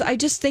friends. apart. I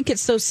just think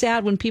it's so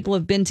sad when people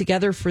have been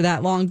together for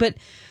that long. But,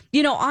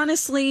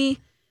 honestly,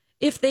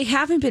 if they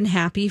haven't been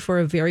happy for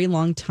a very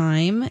long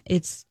time,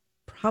 it's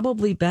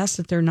probably best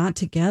that they're not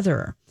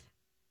together.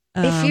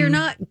 If you're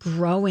not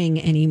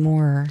growing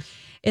anymore.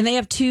 And they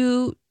have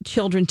 2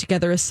 children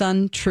together. A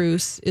son,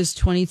 Truce, is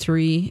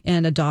 23,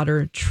 and a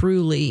daughter,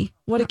 Truly.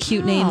 What a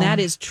cute name that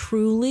is,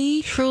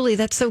 Truly. Truly,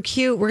 that's so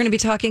cute. We're going to be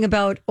talking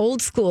about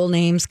old school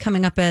names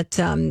coming up at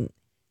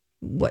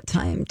what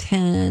time?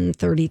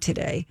 10:30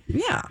 today.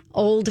 Yeah.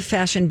 Old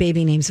fashioned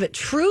baby names. But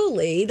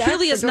Truly, that's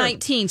Truly is a girl.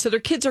 19, so their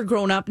kids are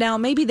grown up now.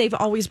 Maybe they've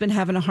always been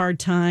having a hard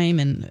time,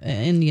 and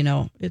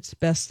it's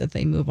best that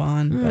they move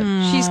on.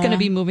 But she's going to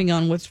be moving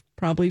on with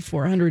probably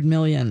 $400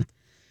 million.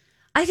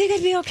 I think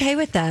I'd be okay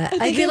with that.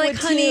 I'd be like,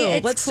 honey,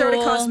 it's let's start a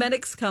cool."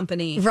 cosmetics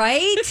company.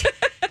 Right?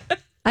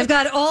 I've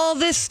got all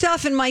this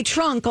stuff in my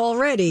trunk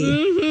already.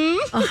 Mm-hmm.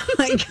 Oh,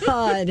 my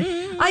God.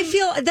 I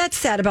feel that's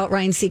sad about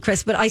Ryan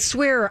Seacrest, but I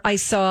swear I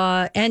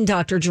saw, and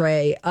Dr.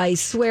 Dre, I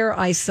swear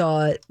I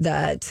saw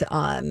that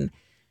Ryan,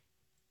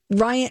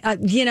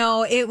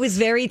 it was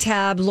very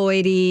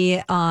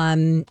tabloidy.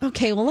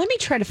 Okay, well, let me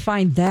try to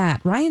find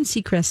that. Ryan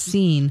Seacrest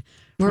scene.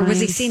 Where was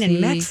he Ryan seen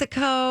in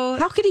Mexico?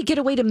 How could he get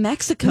away to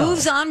Mexico?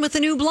 Moves on with a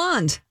new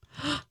blonde.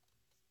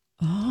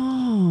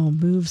 Oh,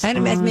 moves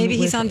on. Maybe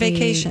he's with on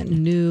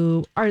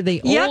vacation. Are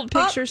they Yep. old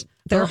pictures?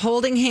 They're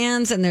holding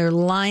hands and they're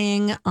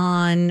lying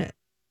on.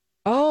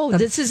 Oh,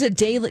 this is a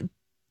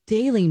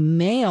Daily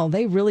Mail.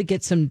 They really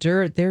get some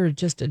dirt. They're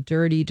just a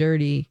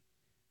dirty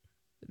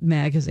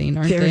magazine,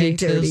 aren't they?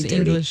 Those dirty.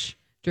 English,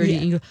 dirty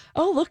Yeah. English.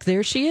 Oh, look,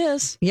 there she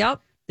is.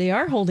 Yep. They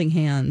are holding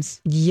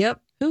hands.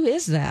 Yep. Who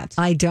is that?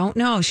 I don't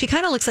know. She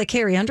kind of looks like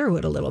Carrie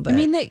Underwood a little bit. I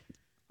mean, they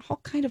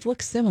all kind of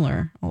look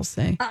similar, I'll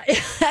say.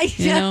 I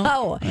You know?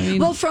 know. I mean-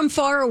 Well, from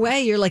far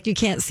away, you're like, you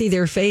can't see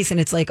their face. And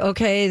it's like,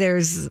 okay,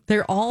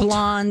 They're all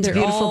blonde, they're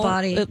beautiful all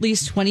body. at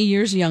least 20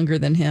 years younger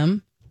than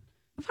him.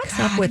 What's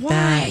up with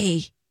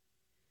Why?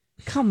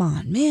 Come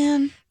on,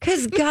 man.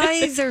 Because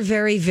guys are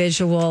very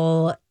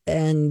visual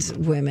and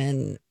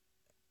women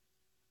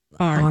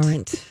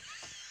aren't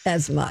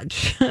as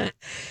much.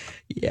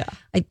 Yeah.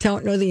 I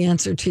don't know the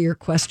answer to your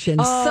question.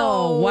 Oh,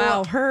 so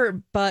wow. Her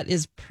butt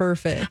is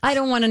perfect. I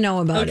don't want to know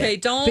about it. Okay,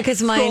 don't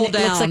because mine scroll looks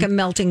down. like a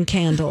melting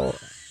candle.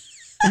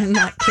 I'm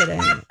not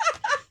kidding.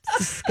 It's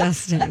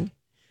disgusting.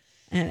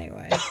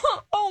 Anyway.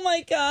 Oh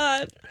my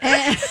God.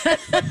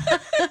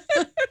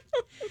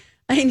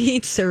 I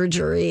need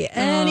surgery.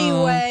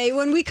 Anyway,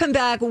 when we come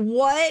back,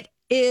 what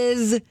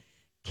is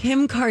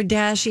Kim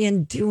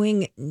Kardashian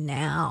doing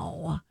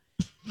now?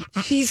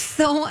 She's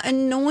so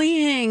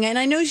annoying. And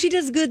I know she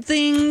does good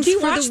things. Do you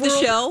for watch the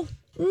world. show?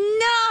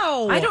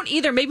 No. I don't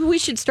either. Maybe we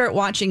should start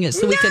watching it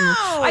so we can.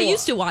 I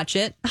used to watch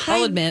it.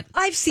 I'll admit.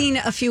 I've seen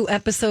a few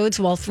episodes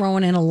while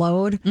throwing in a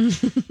load,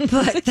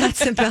 but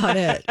that's about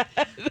it.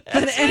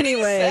 But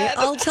anyway,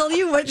 I'll tell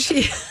you what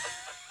she.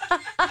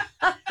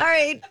 All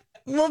right.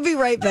 We'll be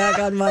right back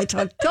on My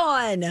Talk.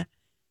 Dawn,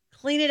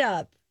 clean it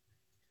up.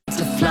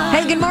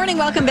 Hey, good morning.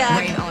 Welcome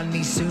back.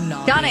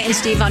 Donna and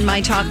Steve on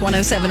My Talk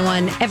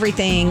 107.1,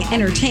 Everything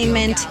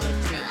Entertainment.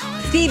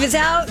 Steve is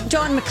out.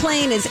 Dawn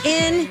McClain is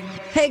in.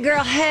 Hey,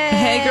 girl, hey.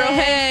 Hey, girl,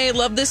 hey.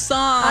 Love this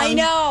song. I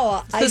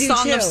know. It's the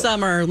song of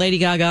summer, Lady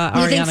Gaga,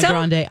 You think Ariana so?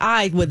 Grande.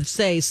 I would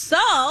say so.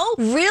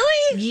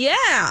 Really?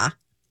 Yeah.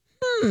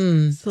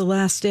 It's the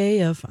last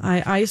day of.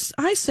 I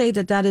say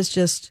that is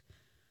just.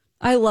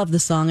 I love the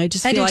song. I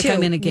just I feel do like too.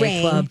 I'm in a gay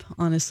Rain. club,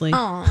 honestly.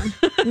 Aw,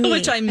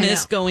 Which I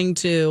miss know. going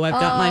to. I've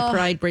got my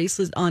Pride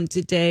bracelet on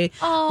today.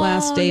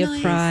 Last day nice.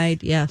 of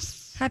Pride.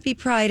 Yes. Happy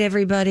Pride,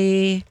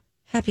 everybody.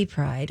 Happy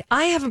Pride.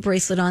 I have a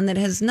bracelet on that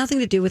has nothing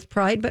to do with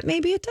Pride, but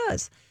maybe it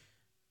does.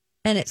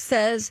 And it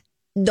says,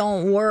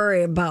 don't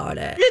worry about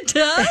it. It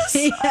does?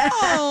 Yes.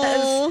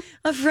 Oh.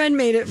 A friend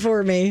made it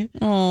for me.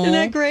 Isn't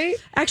that great?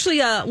 Actually,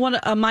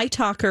 my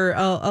talker,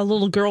 a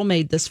little girl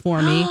made this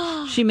for me.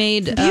 She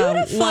made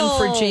Beautiful. one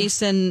for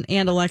Jason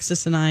and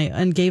Alexis and I,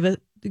 and gave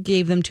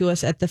them to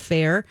us at the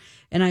fair.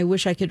 And I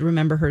wish I could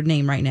remember her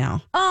name right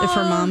now. If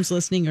her mom's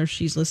listening or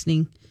she's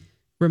listening,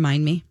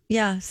 remind me.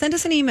 Yeah. Send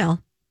us an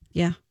email.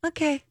 Yeah.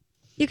 Okay.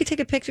 You could take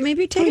a picture.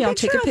 Maybe take a I'll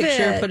picture. take a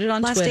picture, of it. put it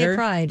on Last day Twitter. of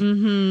Pride.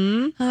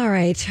 Mm-hmm. All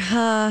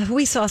right.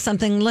 We saw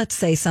something. Let's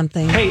say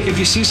something. Hey, if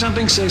you see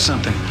something, say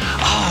something.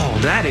 Oh,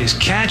 that is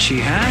catchy,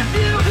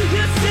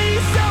 huh?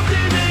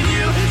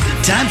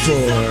 Time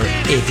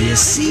for If You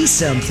See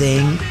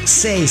Something,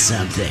 Say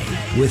Something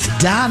with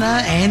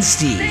Donna and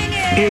Steve.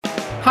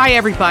 Hi,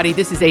 everybody.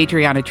 This is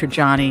Adriana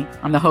Trajani.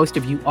 I'm the host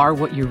of You Are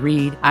What You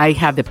Read. I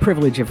have the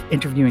privilege of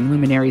interviewing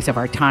luminaries of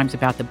our times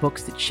about the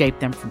books that shaped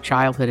them from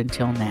childhood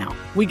until now.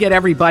 We get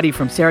everybody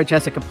from Sarah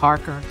Jessica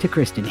Parker to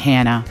Kristen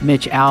Hanna,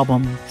 Mitch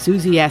Albom,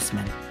 Susie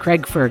Essman,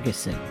 Craig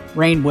Ferguson,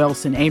 Rainn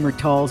Wilson, Amor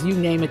Tolls, you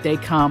name it, they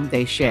come,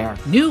 they share.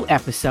 New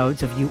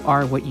episodes of You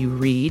Are What You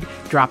Read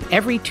drop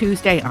every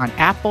Tuesday on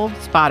Apple,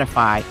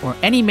 Spotify, or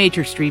any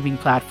major streaming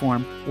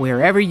platform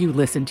wherever you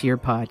listen to your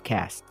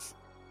podcasts.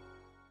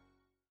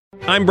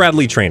 I'm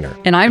Bradley Trainer.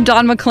 And I'm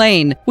Dawn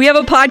McClain. We have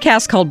a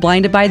podcast called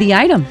Blinded by the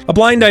Item. A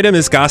blind item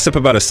is gossip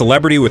about a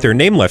celebrity with their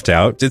name left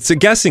out. It's a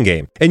guessing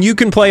game, and you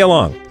can play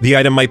along. The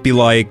item might be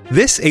like,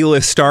 this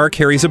A-list star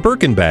carries a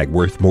Birkin bag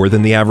worth more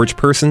than the average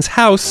person's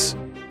house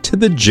to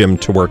the gym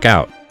to work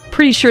out.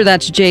 Pretty sure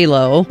that's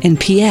J-Lo. And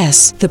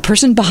P.S. the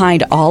person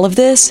behind all of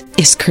this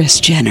is Kris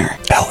Jenner,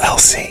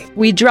 LLC.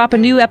 We drop a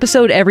new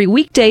episode every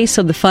weekday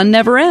so the fun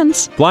never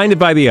ends. Blinded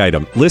by the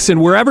Item. Listen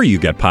wherever you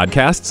get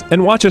podcasts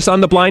and watch us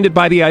on the Blinded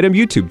by the Item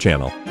YouTube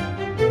channel.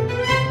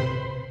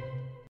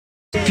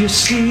 If you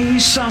see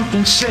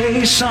something,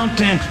 say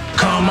something.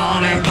 Come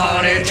on and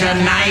party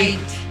tonight.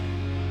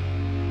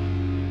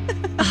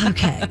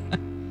 Okay.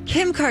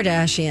 Kim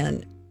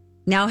Kardashian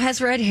now has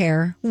red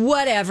hair.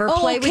 Whatever.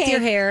 Play with your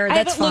hair. I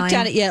That's haven't looked fine.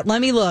 at it yet.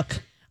 Let me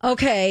look.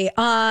 Okay.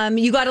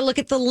 You got to look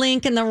at the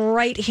link in the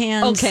right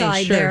hand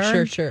side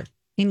there. Sure.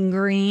 In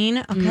green.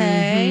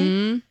 Okay.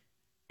 Mm-hmm.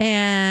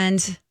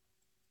 And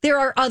there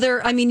are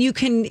other. I mean, you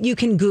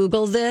can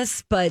Google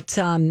this, but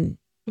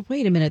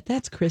Wait a minute.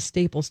 That's Chris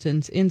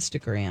Stapleton's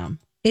Instagram.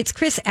 it's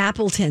Chris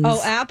Appleton's.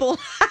 Oh, Apple.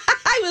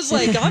 I was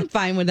like, I'm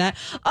fine with that.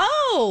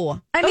 Oh,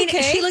 I mean,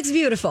 okay. she looks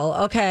beautiful.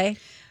 Okay.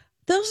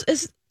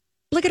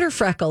 Look at her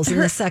freckles in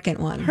the second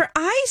one. Her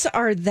eyes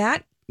are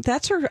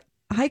that's her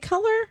eye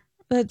color?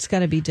 That's got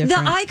to be The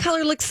different. eye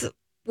color looks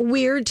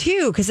weird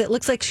too because it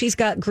looks like she's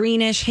got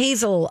greenish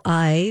hazel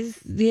eyes.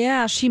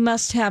 Yeah, she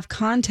must have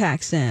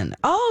contacts in.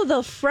 Oh,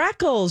 the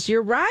freckles.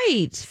 You're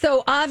right.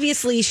 So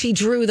obviously she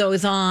drew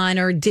those on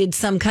or did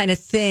some kind of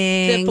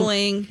thing.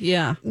 Stippling.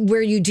 Yeah.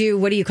 Where you do,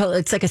 what do you call it?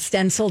 It's like a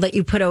stencil that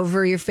you put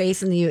over your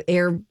face and you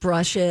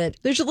airbrush it.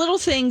 There's a little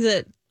thing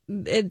that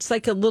it's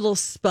like a little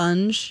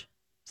sponge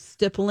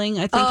stippling,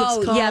 I think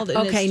it's called. Yep. And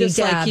Okay, it's just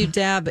you like dab. you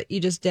dab it. You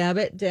just dab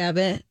it.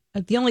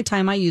 The only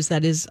time I use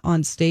that is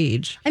on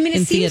stage. I mean,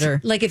 it in seems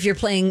theater. like if you're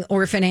playing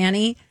Orphan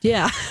Annie.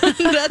 Yeah,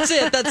 that's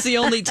it. That's the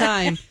only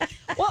time.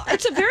 Well,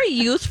 it's a very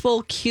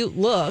youthful, cute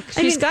look.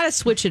 She's got to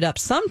switch it up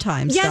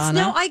sometimes. Yes, Donna.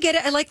 no, I get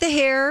it. I like the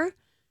hair.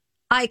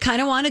 I kind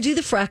of want to do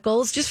the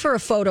freckles just for a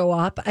photo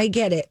op. I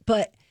get it,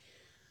 but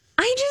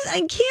I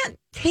can't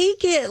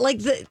take it.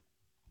 Like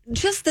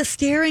just the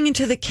staring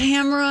into the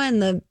camera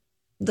and the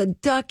the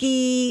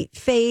ducky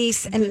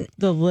face and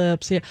the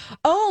lips. Yeah.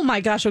 Oh my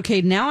gosh.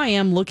 Okay. Now I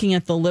am looking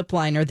at the lip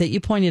liner that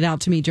you pointed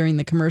out to me during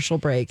the commercial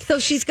break. So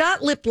she's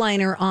got lip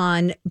liner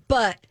on,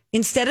 but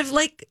instead of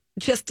like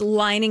just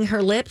lining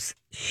her lips,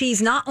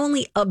 she's not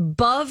only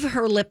above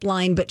her lip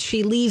line, but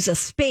she leaves a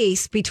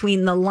space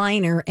between the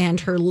liner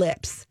and her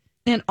lips.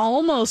 And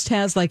almost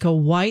has like a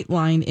white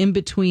line in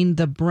between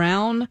the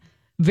brown,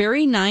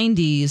 very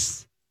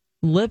 90s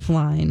lip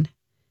line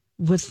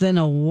with then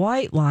a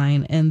white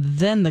line and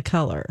then the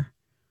color.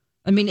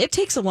 I mean, it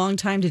takes a long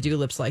time to do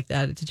lips like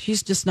that.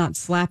 She's just not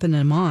slapping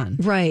them on.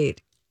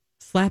 Right.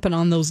 Slapping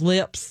on those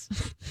lips.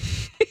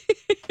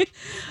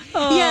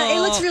 Oh. Yeah, it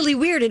looks really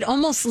weird. It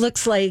almost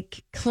looks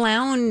like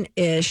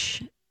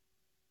clown-ish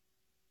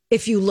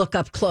if you look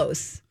up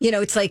close. You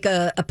know, it's like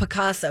a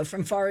Picasso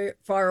from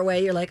far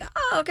away. You're like,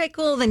 oh, okay,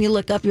 cool. Then you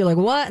look up, you're like,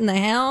 what in the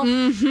hell?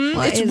 Mm-hmm.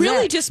 It's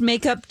really just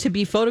makeup to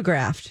be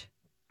photographed.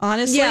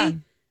 Honestly, yeah.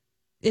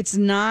 It's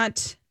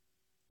not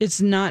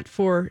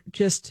for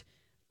just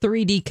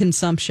 3D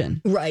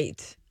consumption.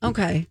 Right.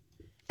 Okay.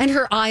 And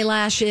her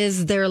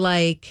eyelashes, they're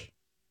like,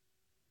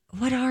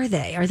 what are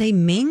they? Are they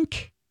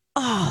mink?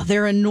 Oh,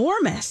 they're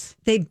enormous.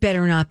 They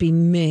better not be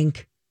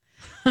mink.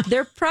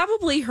 They're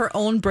probably her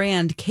own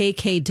brand,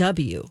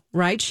 KKW,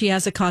 right? She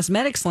has a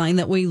cosmetics line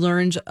that we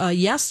learned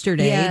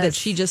yesterday that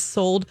she just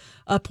sold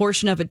a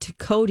portion of it to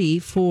Cody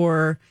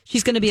for.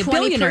 She's going to be a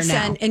billionaire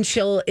now, and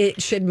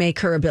it should make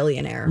her a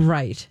billionaire,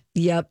 right?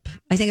 Yep,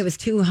 I think it was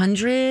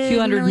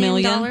 $200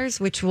 million,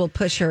 which will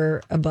push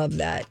her above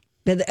that.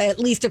 At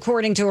least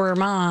according to her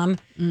mom.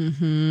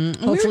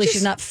 Mm-hmm. Hopefully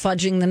she's not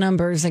fudging the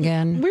numbers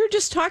again. We were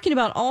just talking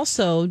about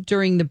also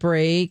during the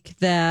break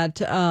that,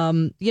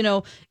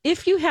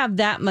 if you have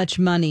that much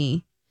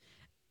money,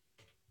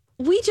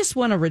 we just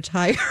want to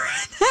retire.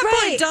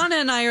 Right. Donna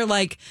and I are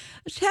like,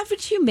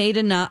 haven't you made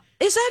enough?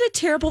 Is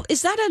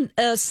that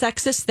a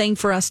sexist thing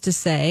for us to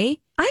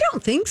say? I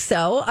don't think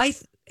so.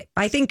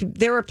 I think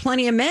there are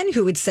plenty of men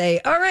who would say,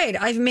 all right,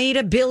 I've made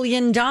 $1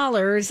 billion.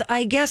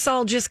 I guess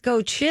I'll just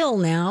go chill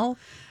now.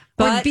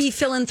 Or be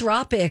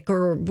philanthropic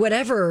or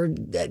whatever,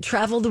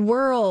 travel the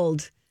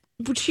world.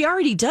 But she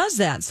already does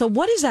that. So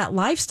what is that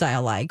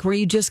lifestyle like where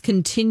you just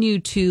continue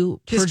to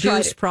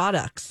produce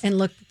products? And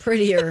look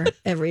prettier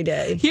every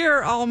day. Here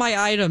are all my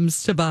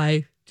items to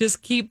buy.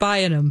 Just keep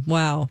buying them.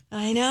 Wow.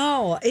 I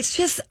know. It's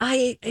just,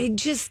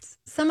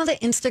 some of the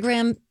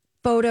Instagram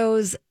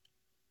photos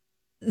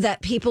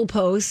that people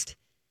post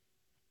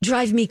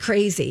drive me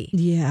crazy.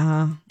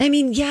 Yeah. I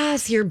mean,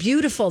 yes, you're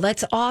beautiful.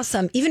 That's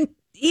awesome.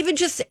 Even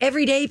just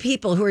everyday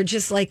people who are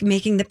just like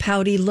making the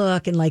pouty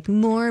look and like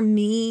more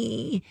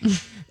me,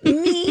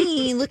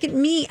 look at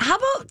me. How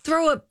about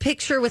throw a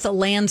picture with a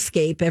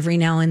landscape every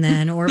now and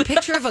then, or a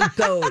picture of a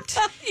goat,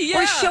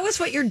 or show us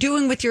what you're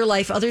doing with your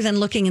life other than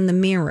looking in the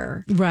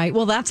mirror. Right.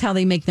 Well, that's how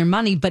they make their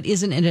money. But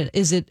is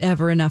it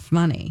ever enough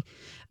money?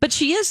 But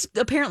she is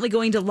apparently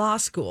going to law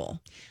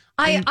school.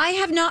 I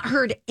have not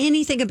heard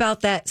anything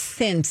about that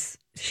since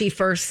she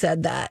first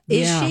said that.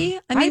 Is she?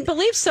 I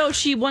believe so.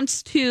 She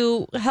wants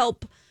to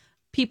help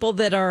people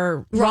that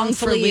are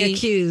wrongfully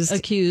accused,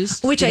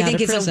 which I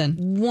think is a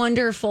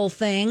wonderful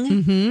thing.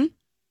 Mm-hmm.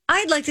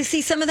 I'd like to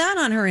see some of that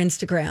on her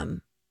Instagram.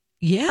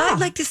 Yeah.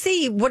 I'd like to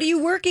see, what are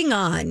you working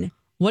on?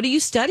 What are you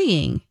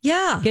studying?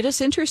 Yeah. Get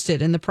us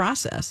interested in the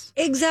process.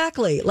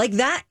 Exactly. Like,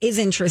 that is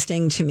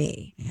interesting to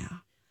me. Yeah.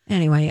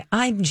 Anyway,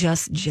 I'm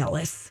just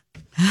jealous.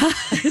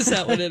 Is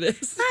that what it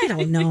is? I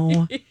don't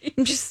know.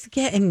 I'm just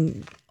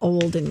getting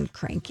old and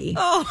cranky.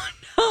 Oh,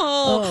 no.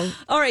 Oh.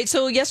 All right.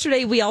 So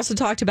yesterday we also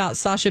talked about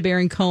Sacha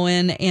Baron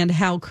Cohen and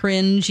how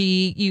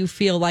cringy you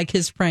feel like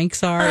his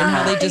pranks are and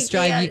how they just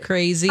drive you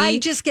crazy. I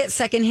just get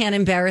secondhand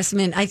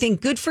embarrassment. I think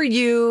good for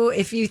you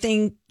if you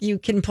think you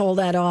can pull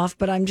that off.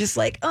 But I'm just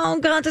like, oh,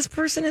 God, this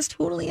person is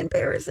totally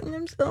embarrassing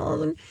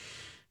himself. And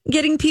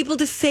getting people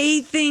to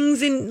say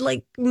things in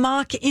like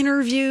mock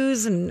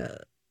interviews and...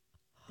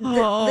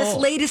 This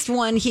latest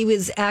one, he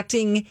was at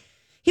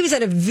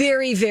a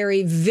very,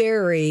 very,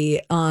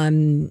 very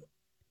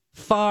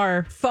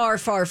far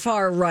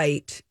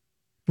right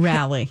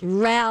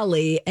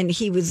rally, and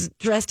he was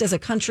dressed as a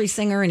country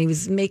singer, and he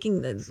was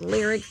making the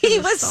lyrics. He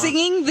was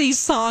singing these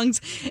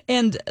songs,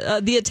 and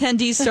the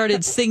attendees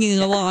started singing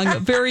along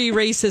very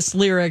racist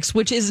lyrics,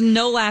 which is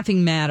no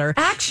laughing matter.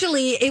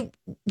 Actually,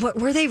 what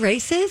were they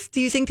racist?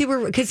 Do you think they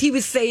were? Because he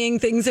was saying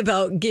things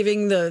about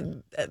giving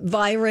the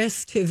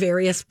virus to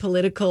various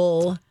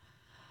political.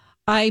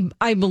 I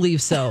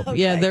believe so. Okay.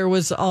 Yeah, there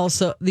was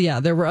also,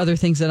 there were other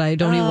things that I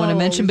don't even want to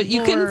mention, but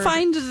you can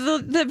find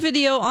the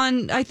video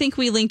on, I think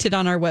we linked it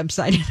on our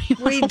website.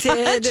 We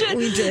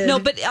did. No,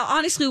 but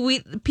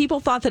honestly,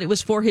 people thought that it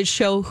was for his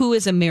show, Who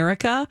is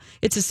America?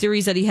 It's a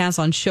series that he has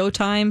on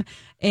Showtime.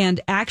 And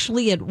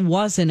actually it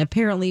wasn't.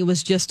 Apparently it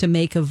was just to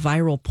make a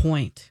viral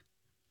point.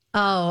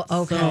 Oh,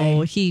 okay.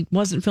 So he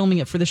wasn't filming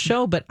it for the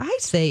show, but I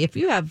say if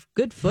you have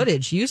good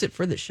footage, use it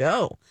for the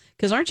show.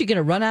 Because aren't you going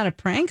to run out of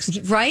pranks?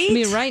 Right? I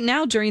mean, right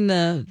now during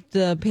the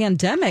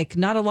pandemic,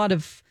 not a lot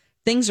of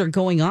things are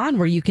going on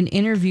where you can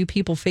interview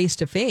people face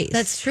to face.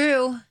 That's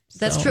true.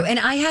 That's So- true. And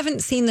I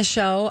haven't seen the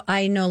show.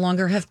 I no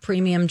longer have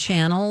premium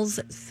channels.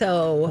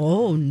 So.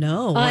 Oh,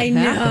 no. What I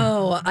happened?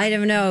 know. I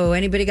don't know.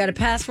 Anybody got a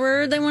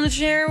password they want to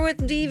share with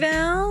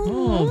DVal?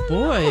 Oh,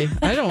 boy.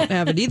 I don't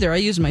have it either. I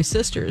use my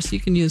sister's. You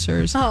can use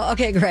hers. Oh,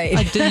 okay, great.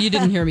 You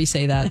didn't hear me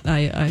say that.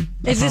 I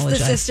Is this the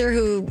apologize. sister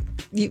who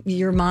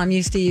your mom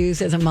used to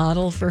use as a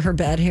model for her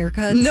bad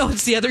haircuts? No,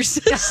 it's the other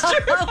sister.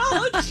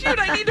 Oh, shoot.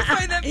 I need to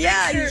find that picture.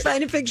 Yeah, you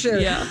find a picture.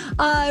 Yeah.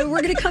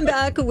 We're going to come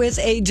back with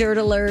a dirt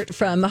alert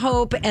from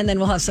Hope, and then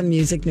we'll have some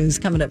music news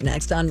coming up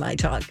next on My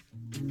Talk.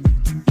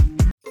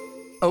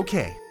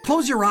 Okay,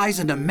 close your eyes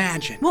and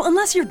imagine. Well,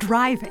 unless you're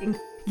driving.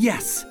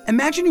 Yes,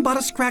 imagine you bought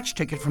a scratch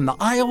ticket from the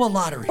Iowa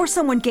Lottery. Or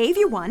someone gave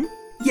you one.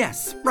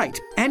 Yes, right.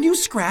 And you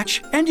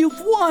scratch, and you've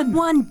won.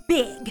 One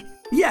big.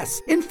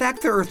 Yes, in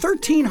fact, there are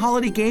 13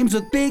 holiday games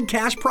with big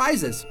cash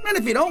prizes. And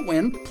if you don't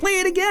win, play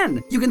it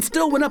again. You can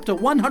still win up to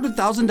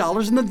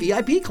 $100,000 in the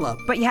VIP club.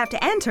 But you have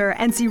to enter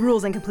and see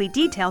rules and complete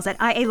details at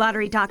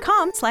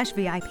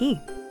ialottery.com/VIP.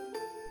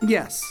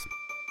 Yes.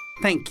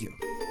 Thank you.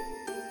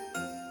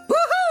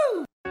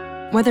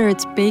 Whether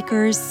it's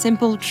Baker's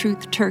Simple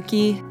Truth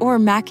Turkey or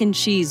mac and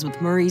cheese with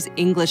Murray's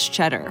English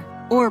Cheddar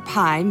or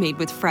pie made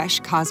with fresh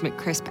Cosmic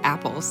Crisp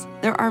apples,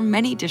 there are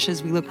many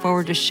dishes we look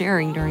forward to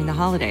sharing during the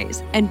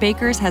holidays. And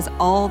Baker's has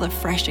all the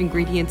fresh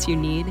ingredients you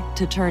need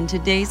to turn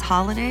today's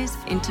holidays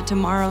into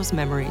tomorrow's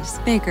memories.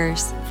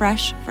 Baker's,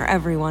 fresh for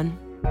everyone.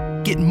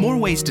 Get more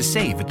ways to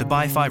save at the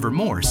Buy 5 or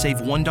More Save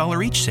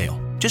 $1 each sale.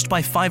 Just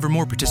buy 5 or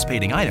more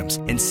participating items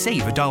and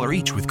save $1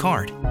 each with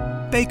card.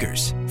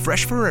 Baker's,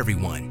 fresh for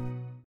everyone.